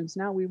conversations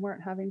now we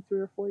weren't having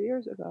 3 or 4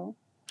 years ago.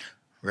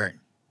 Right.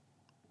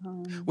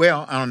 Um,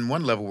 Well, on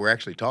one level, we're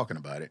actually talking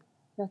about it.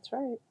 that's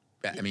right.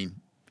 I mean,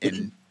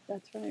 and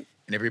That's right.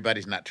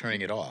 everybody's not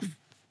turning it off.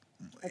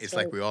 That's It's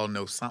right. like we all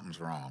know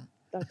something's wrong.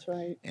 That's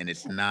right. And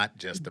it's not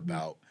just Mhm.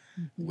 about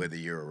Mhm. whether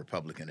you're a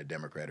Republican, a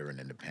Democrat, or an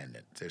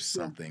independent. There's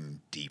Yeah.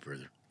 something deeper.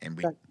 And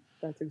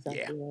That's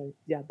exactly yeah. right.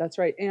 Yeah, that's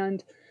right.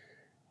 And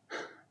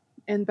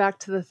back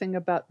to the thing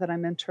about that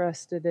I'm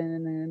interested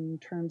in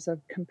terms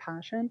of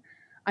compassion.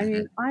 I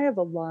mean, I have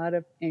a lot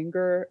of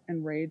anger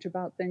and rage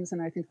about things,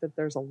 and I think that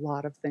there's a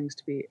lot of things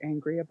to be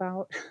angry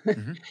about,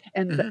 Mhm.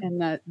 Mhm.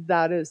 and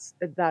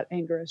that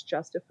anger is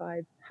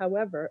justified.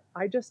 However,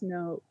 I just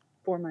know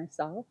for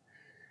myself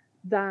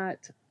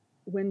that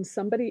when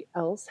somebody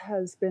else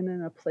has been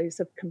in a place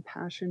of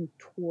compassion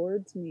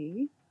towards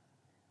me,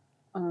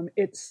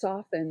 it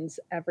softens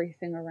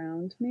everything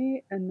around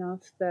me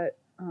enough that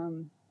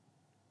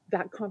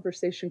that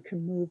conversation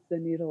can move the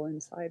needle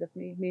inside of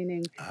me,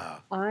 meaning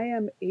Ah. I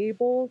am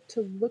able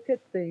to look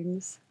at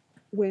things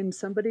when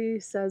somebody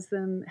says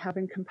them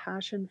having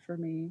compassion for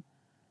me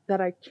that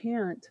I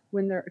can't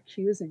when they're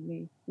accusing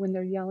me, when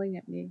they're yelling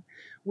at me,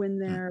 when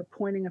they're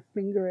pointing a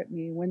finger at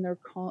me, when they're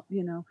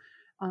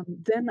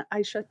then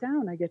I shut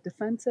down. I get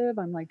defensive.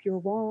 I'm like, you're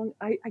wrong.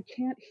 I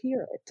can't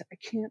hear it. I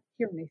can't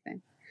hear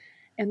anything.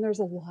 And there's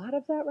a lot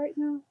of that right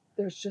now.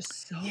 There's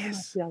just so much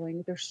Yes.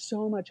 yelling. There's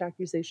so much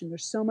accusation.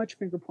 There's so much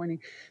finger pointing.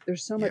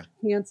 There's so Yeah. much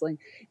canceling.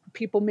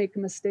 People make a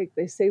mistake.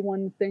 They say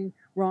one thing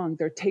wrong.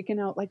 They're taken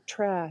out like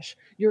trash.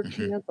 You're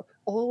canceled.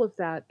 All of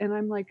that. And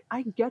I'm like,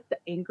 I get the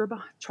anger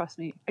behind, trust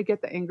me, I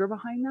get the anger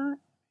behind that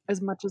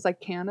as much as I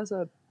can as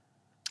a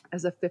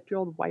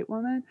 50-year-old white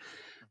woman.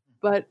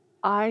 But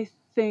I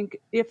think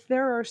if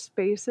there are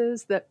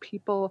spaces that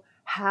people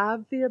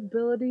have the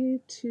ability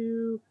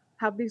to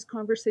have these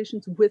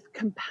conversations with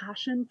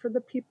compassion for the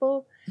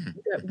people,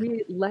 that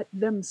we let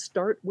them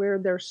start where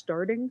they're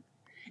starting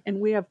and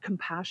we have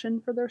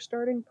compassion for their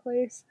starting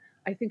place,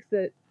 I think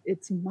that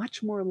it's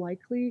much more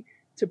likely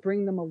to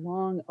bring them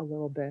along a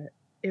little bit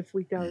if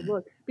we go,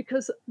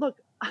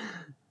 look,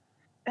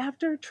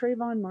 after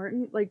Trayvon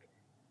Martin, like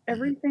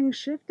everything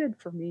shifted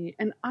for me.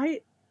 And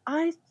I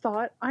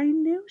thought I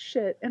knew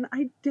shit and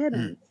I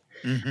didn't.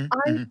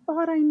 I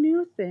thought I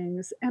knew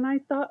things and I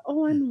thought,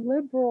 oh, I'm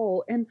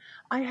liberal and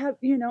I have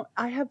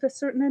a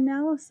certain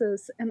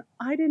analysis and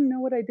I didn't know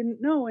what I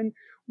didn't know. And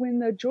when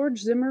the George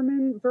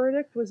Zimmerman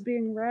verdict was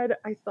being read,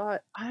 I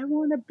thought, I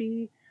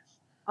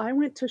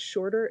went to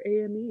Shorter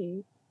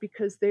AME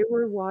because they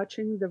were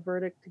watching the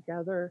verdict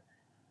together.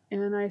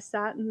 And I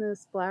sat in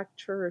this black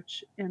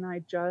church and I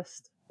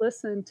just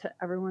listened to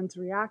everyone's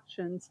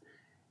reactions.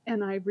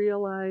 And I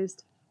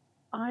realized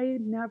I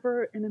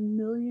never in a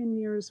million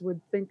years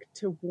would think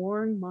to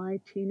warn my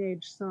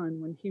teenage son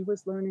when he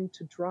was learning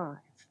to drive,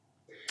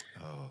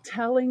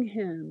 telling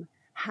him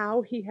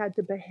how he had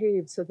to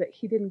behave so that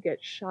he didn't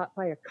get shot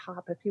by a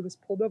cop if he was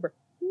pulled over.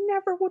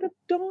 Never would have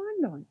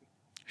dawned on me.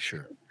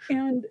 Sure.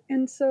 And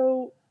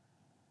so,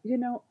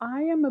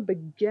 I am a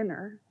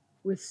beginner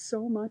with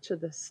so much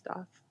of this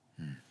stuff.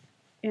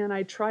 And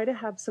I try to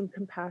have some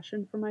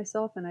compassion for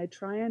myself and I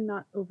try and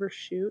not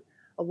overshoot.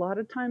 A lot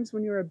of times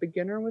when you're a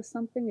beginner with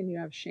something and you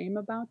have shame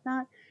about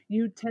that,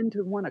 you tend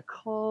to want to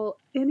call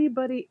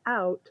anybody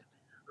out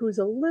who's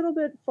a little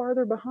bit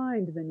farther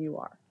behind than you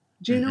are.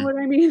 Do you know what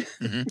I mean?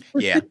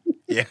 Yeah.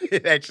 Yeah.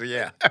 Actually,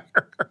 yeah.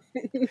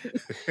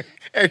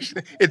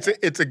 Actually,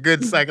 it's a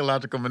good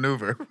psychological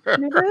maneuver.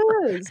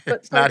 It is, but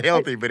It's not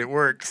healthy, but it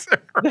works.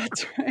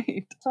 that's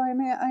right. So I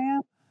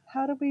mean,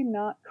 how do we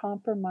not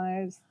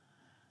compromise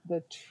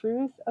the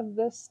truth of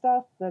this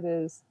stuff that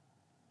is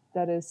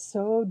that is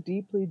so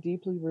deeply,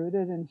 deeply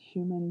rooted in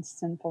human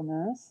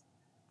sinfulness.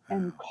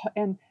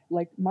 And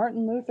like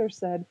Martin Luther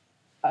said,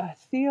 a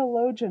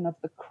theologian of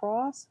the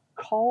cross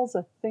calls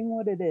a thing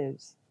what it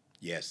is.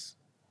 Yes.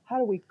 How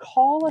do we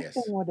call a thing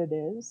Yes. what it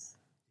is,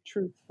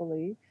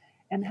 truthfully,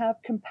 and have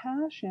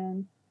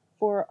compassion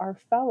for our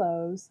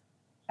fellows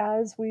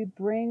as we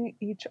bring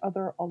each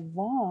other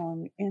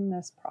along in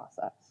this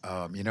process?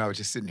 I was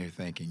just sitting here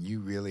thinking,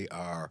 you really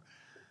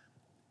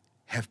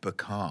have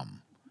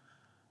become,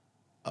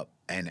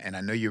 and I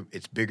know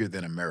it's bigger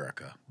than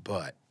America,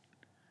 but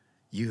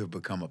you have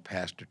become a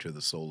pastor to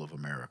the soul of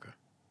America.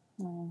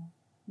 Oh,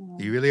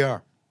 You really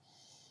are.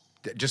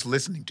 Just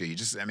listening to you,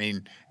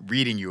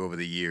 reading you over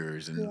the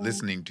years and yeah.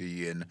 listening to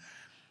you, and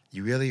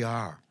you really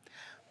are.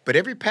 But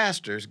every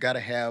pastor's got to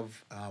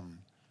have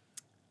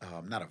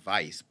not a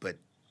vice, but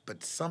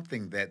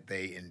something that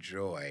they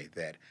enjoy.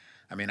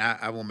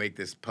 I will make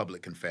this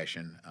public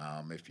confession,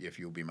 if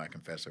you'll be my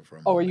confessor for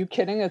a Oh, are moment. you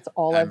kidding? It's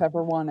all I've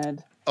ever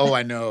wanted. Oh,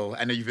 I know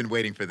you've been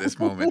waiting for this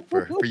moment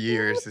for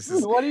years. This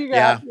is What do you got?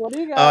 Yeah. What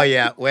do you got? Oh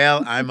yeah.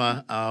 Well,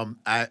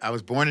 I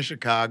was born in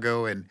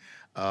Chicago and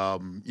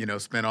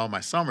spent all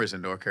my summers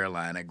in North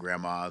Carolina,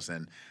 grandma's,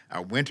 and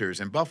our winters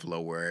in Buffalo,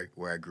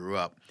 where I grew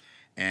up.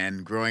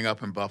 And growing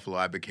up in Buffalo,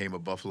 I became a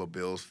Buffalo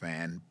Bills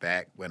fan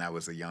back when I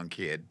was a young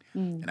kid.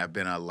 And I've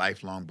been a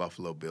lifelong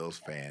Buffalo Bills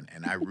fan.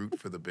 And I root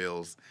for the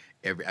Bills.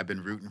 I've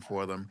been rooting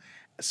for them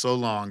so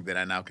long that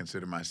I now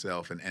consider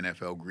myself an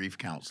NFL grief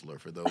counselor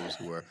for those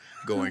who are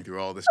going through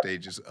all the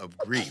stages of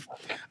grief.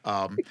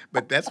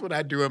 But that's what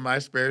I do in my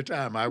spare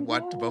time. I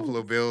watch the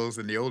Buffalo Bills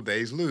in the old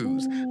days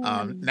lose.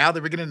 Now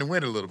they're beginning to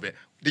win a little bit.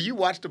 Do you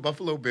watch the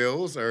Buffalo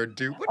Bills, or what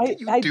do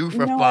you do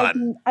for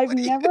fun? I've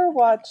never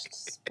watched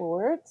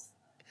sports,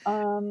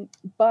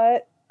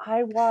 but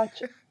I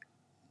watch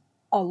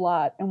a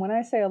lot. And when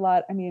I say a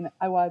lot, I mean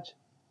I watch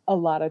a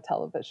lot of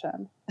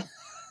television.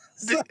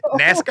 So,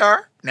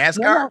 NASCAR?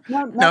 No.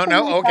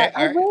 Okay.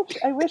 I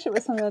wish it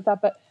was something like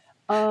that, but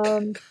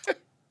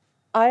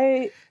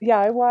I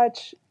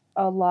watch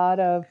a lot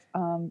of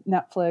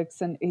Netflix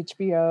and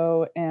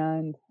HBO,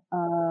 and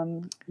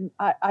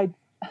I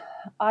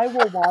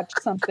will watch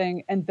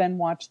something and then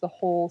watch the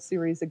whole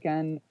series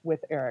again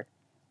with Eric.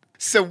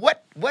 So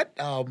what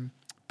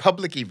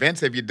public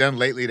events have you done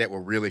lately that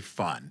were really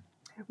fun?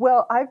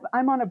 Well,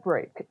 I'm on a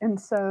break,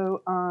 and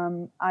so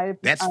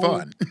That's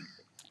fun.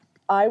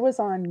 I was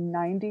on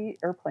 90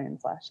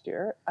 airplanes last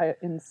year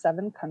in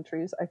 7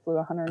 countries. I flew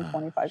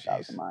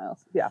 125,000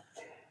 miles. Yeah.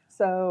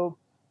 So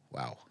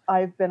wow.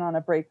 I've been on a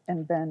break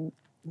and been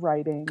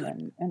writing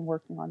and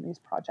working on these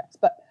projects.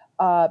 But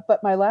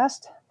my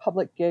last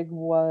public gig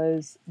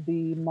was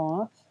the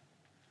Moth.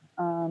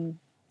 I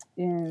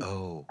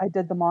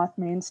did the Moth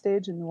main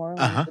stage in New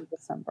Orleans in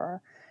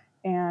December.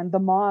 And the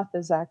Moth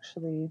is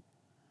actually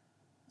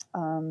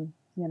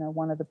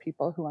one of the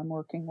people who I'm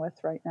working with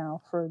right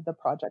now for the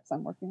projects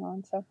I'm working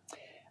on. So,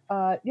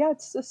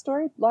 it's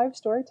live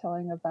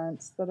storytelling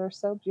events that are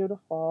so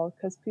beautiful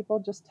because people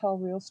just tell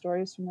real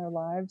stories from their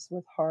lives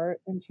with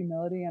heart and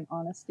humility and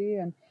honesty,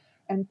 and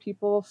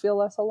people feel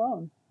less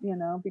alone,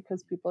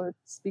 because people are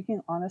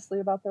speaking honestly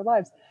about their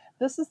lives.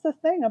 This is the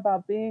thing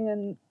about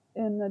being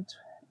in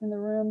the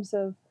rooms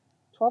of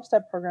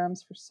 12-step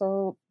programs for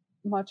so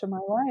much of my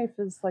life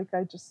is like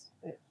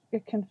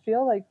it can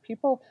feel like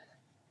people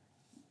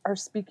are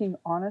speaking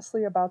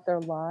honestly about their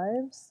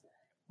lives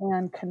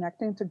and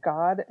connecting to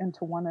God and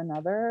to one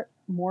another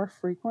more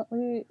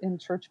frequently in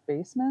church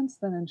basements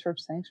than in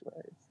church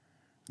sanctuaries.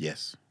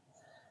 Yes.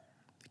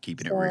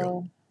 Keeping it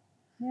real.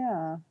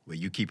 Yeah. Well,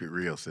 you keep it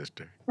real,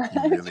 sister.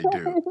 You really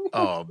do.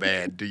 Oh,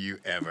 man, do you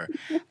ever.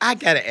 I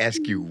got to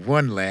ask you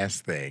one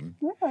last thing.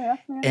 Yeah.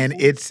 And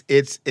it's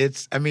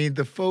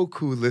the folk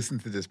who listen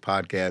to this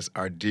podcast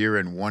are dear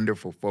and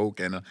wonderful folk,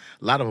 and a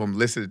lot of them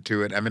listen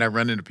to it. I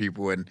run into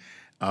people and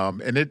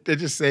they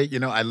just say,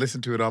 I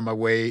listen to it on my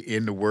way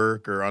into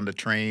work or on the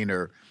train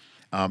or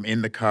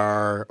in the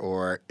car,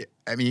 or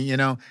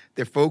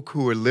they're folk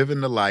who are living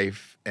the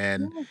life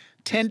and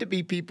tend to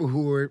be people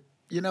who are,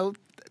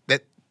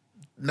 that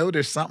know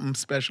there's something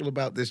special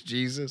about this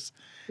Jesus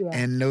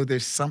and know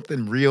there's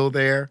something real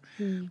there.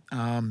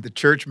 The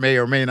church may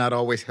or may not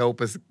always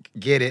help us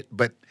get it,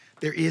 but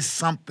there is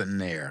something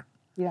there.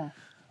 Yeah.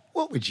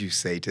 What would you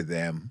say to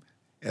them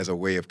as a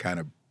way of kind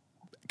of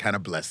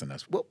blessing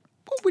us? What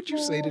would you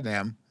say to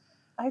them?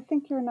 I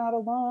think you're not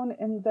alone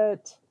in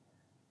that.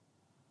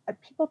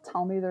 People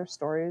tell me their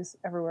stories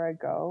everywhere I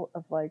go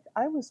of like,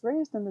 I was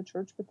raised in the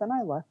church, but then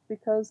I left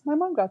because my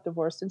mom got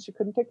divorced and she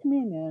couldn't take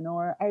communion,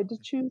 or I had to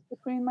choose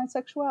between my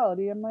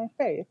sexuality and my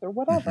faith, or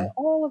whatever.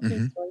 All of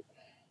these stories.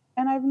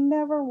 And I've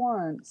never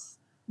once,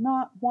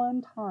 not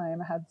one time,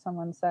 had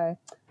someone say,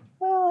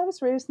 well, I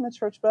was raised in the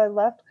church, but I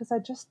left because I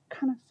just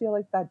kind of feel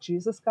like that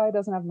Jesus guy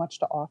doesn't have much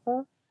to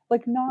offer.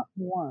 Like, not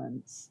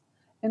once.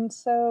 And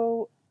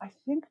so I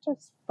think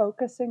just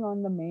focusing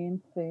on the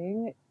main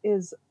thing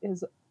is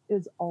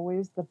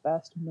always the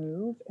best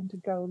move, and to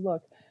go,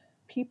 look,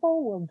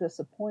 people will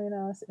disappoint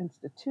us,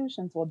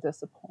 institutions will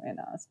disappoint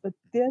us, but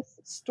this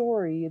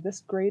story,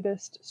 this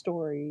greatest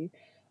story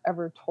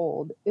ever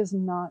told, is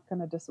not going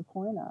to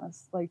disappoint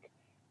us. Like,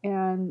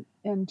 and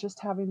just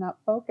having that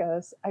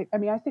focus. I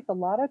mean, I think a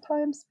lot of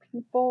times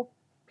people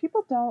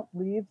don't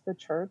leave the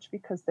church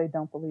because they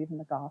don't believe in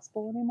the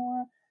gospel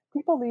anymore.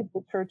 People leave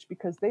the church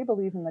because they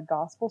believe in the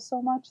gospel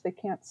so much they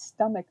can't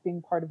stomach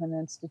being part of an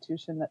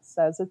institution that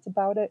says it's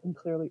about it and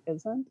clearly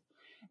isn't.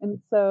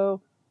 And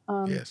so,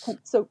 Yes.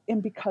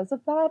 and because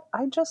of that,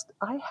 I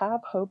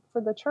have hope for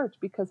the church,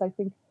 because I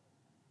think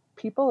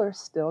people are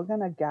still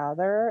going to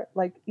gather,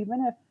 like,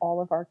 even if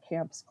all of our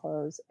camps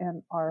close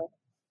and our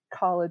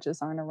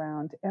colleges aren't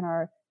around and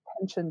our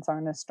pensions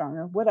aren't as strong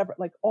or whatever,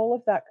 like all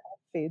of that kind of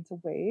fades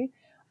away.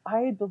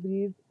 I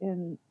believe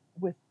in,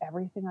 with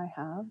everything I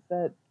have,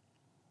 that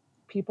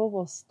people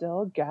will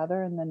still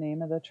gather in the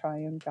name of the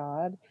triune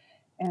God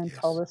and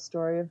tell Yes. the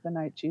story of the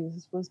night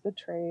Jesus was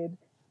betrayed,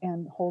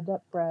 and hold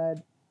up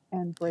bread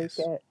and break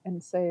Yes. it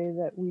and say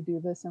that we do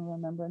this in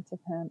remembrance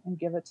of him, and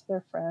give it to their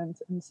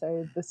friends and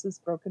say, this is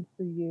broken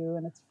for you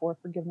and it's for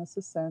forgiveness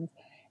of sins.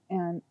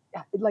 And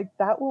like,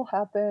 that will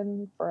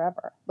happen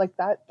forever. Like,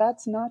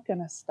 that's not going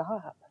to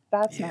stop.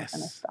 That's not going to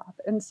Yes. stop.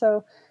 And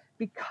so,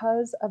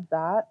 because of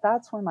that,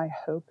 that's where my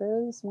hope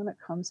is when it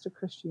comes to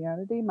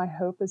Christianity. My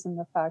hope is in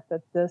the fact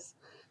that this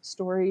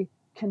story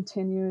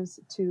continues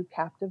to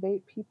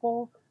captivate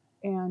people,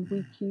 and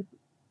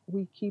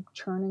we keep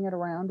churning it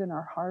around in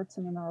our hearts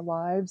and in our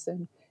lives,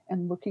 and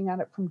looking at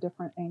it from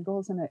different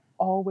angles, and it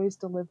always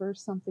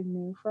delivers something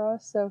new for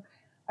us. So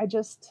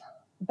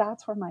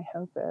that's where my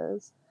hope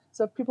is.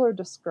 So if people are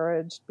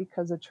discouraged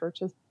because a church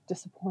has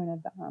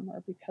disappointed them,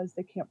 or because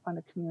they can't find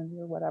a community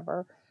or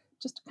whatever,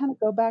 just to kind of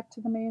go back to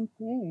the main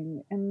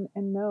thing, and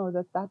know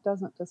that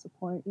doesn't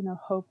disappoint.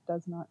 Hope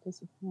does not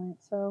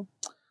disappoint. So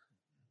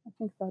I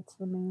think that's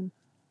the main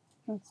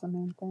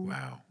thing.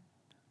 Wow.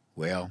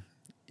 Well,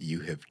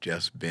 you have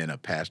just been a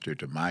pastor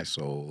to my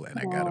soul, and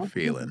I got a Oh,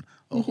 feeling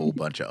a whole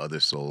bunch of other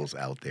souls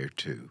out there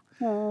too.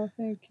 oh,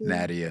 thank you.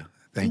 Nadia,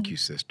 thank you,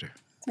 sister.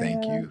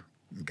 Thank Yeah, you.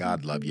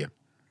 God love you.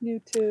 You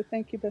too.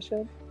 Thank you,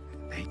 Bishop.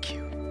 Thank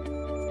you.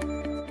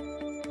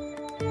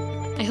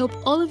 I hope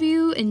all of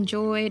you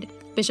enjoyed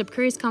Bishop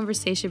Curry's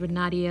conversation with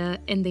Nadia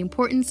and the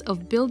importance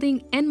of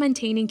building and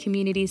maintaining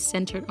communities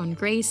centered on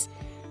grace,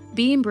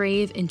 being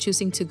brave, and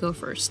choosing to go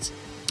first.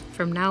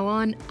 From now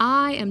on,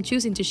 I am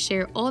choosing to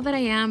share all that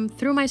I am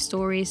through my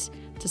stories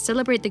to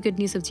celebrate the good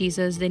news of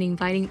Jesus, then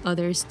inviting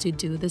others to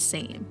do the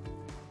same.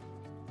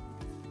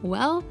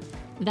 Well,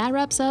 that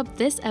wraps up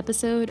this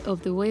episode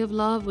of The Way of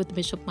Love with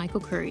Bishop Michael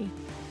Curry.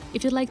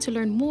 If you'd like to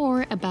learn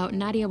more about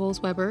Nadia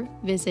Bolz-Weber,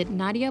 visit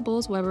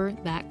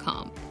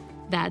nadiabolzweber.com.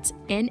 That's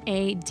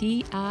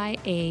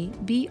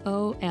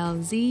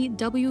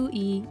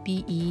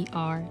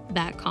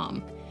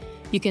NADIABOLZWEBER.com.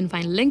 You can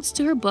find links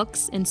to her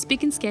books and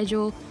speaking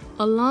schedule,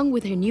 along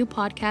with her new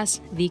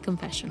podcast, The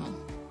Confessional.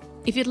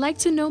 If you'd like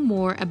to know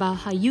more about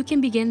how you can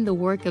begin the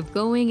work of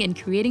going and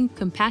creating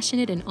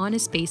compassionate and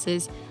honest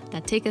spaces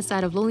that take us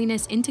out of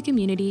loneliness into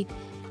community,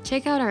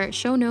 check out our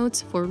show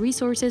notes for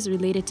resources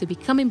related to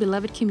becoming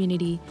beloved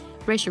community,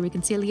 racial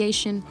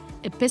reconciliation,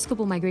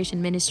 Episcopal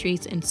migration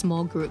ministries, and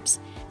small groups.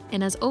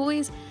 And as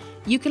always,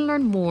 you can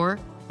learn more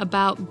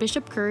about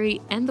Bishop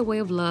Curry and the Way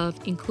of Love,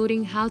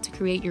 including how to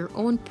create your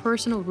own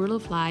personal rule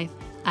of life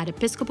at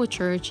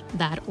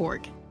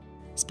episcopalchurch.org.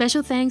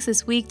 Special thanks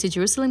this week to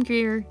Jerusalem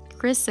Greer,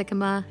 Chris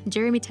Sycama,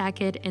 Jeremy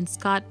Tackett, and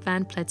Scott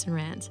Van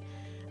Pletzenrand.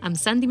 I'm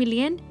Sandy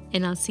Milien,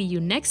 and I'll see you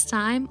next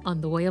time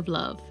on The Way of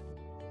Love.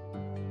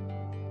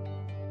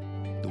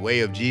 The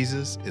way of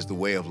Jesus is the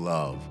way of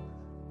love,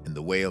 and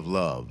the way of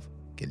love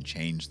can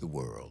change the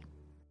world.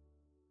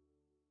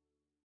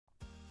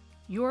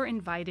 You're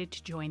invited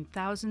to join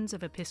thousands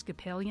of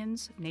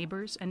Episcopalians,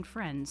 neighbors, and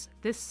friends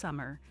this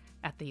summer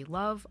at the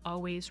Love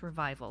Always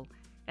Revival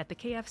at the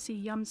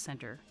KFC Yum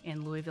Center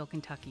in Louisville,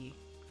 Kentucky.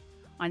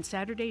 On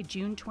Saturday,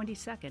 June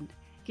 22nd,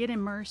 get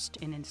immersed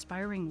in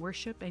inspiring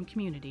worship and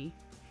community,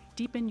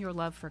 deepen your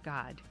love for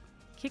God,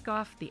 kick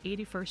off the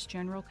 81st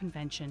General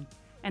Convention,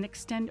 and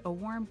extend a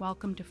warm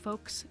welcome to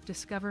folks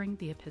discovering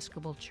the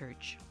Episcopal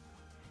Church.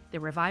 The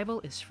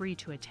revival is free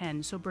to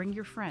attend, so bring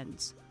your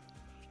friends.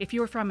 If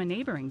you're from a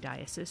neighboring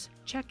diocese,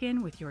 check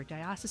in with your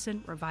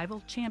diocesan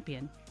revival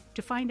champion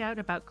to find out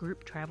about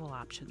group travel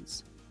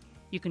options.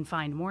 You can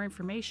find more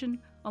information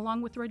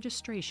along with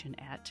registration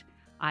at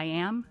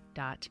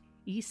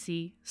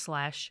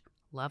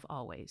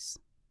iam.ec/lovealways.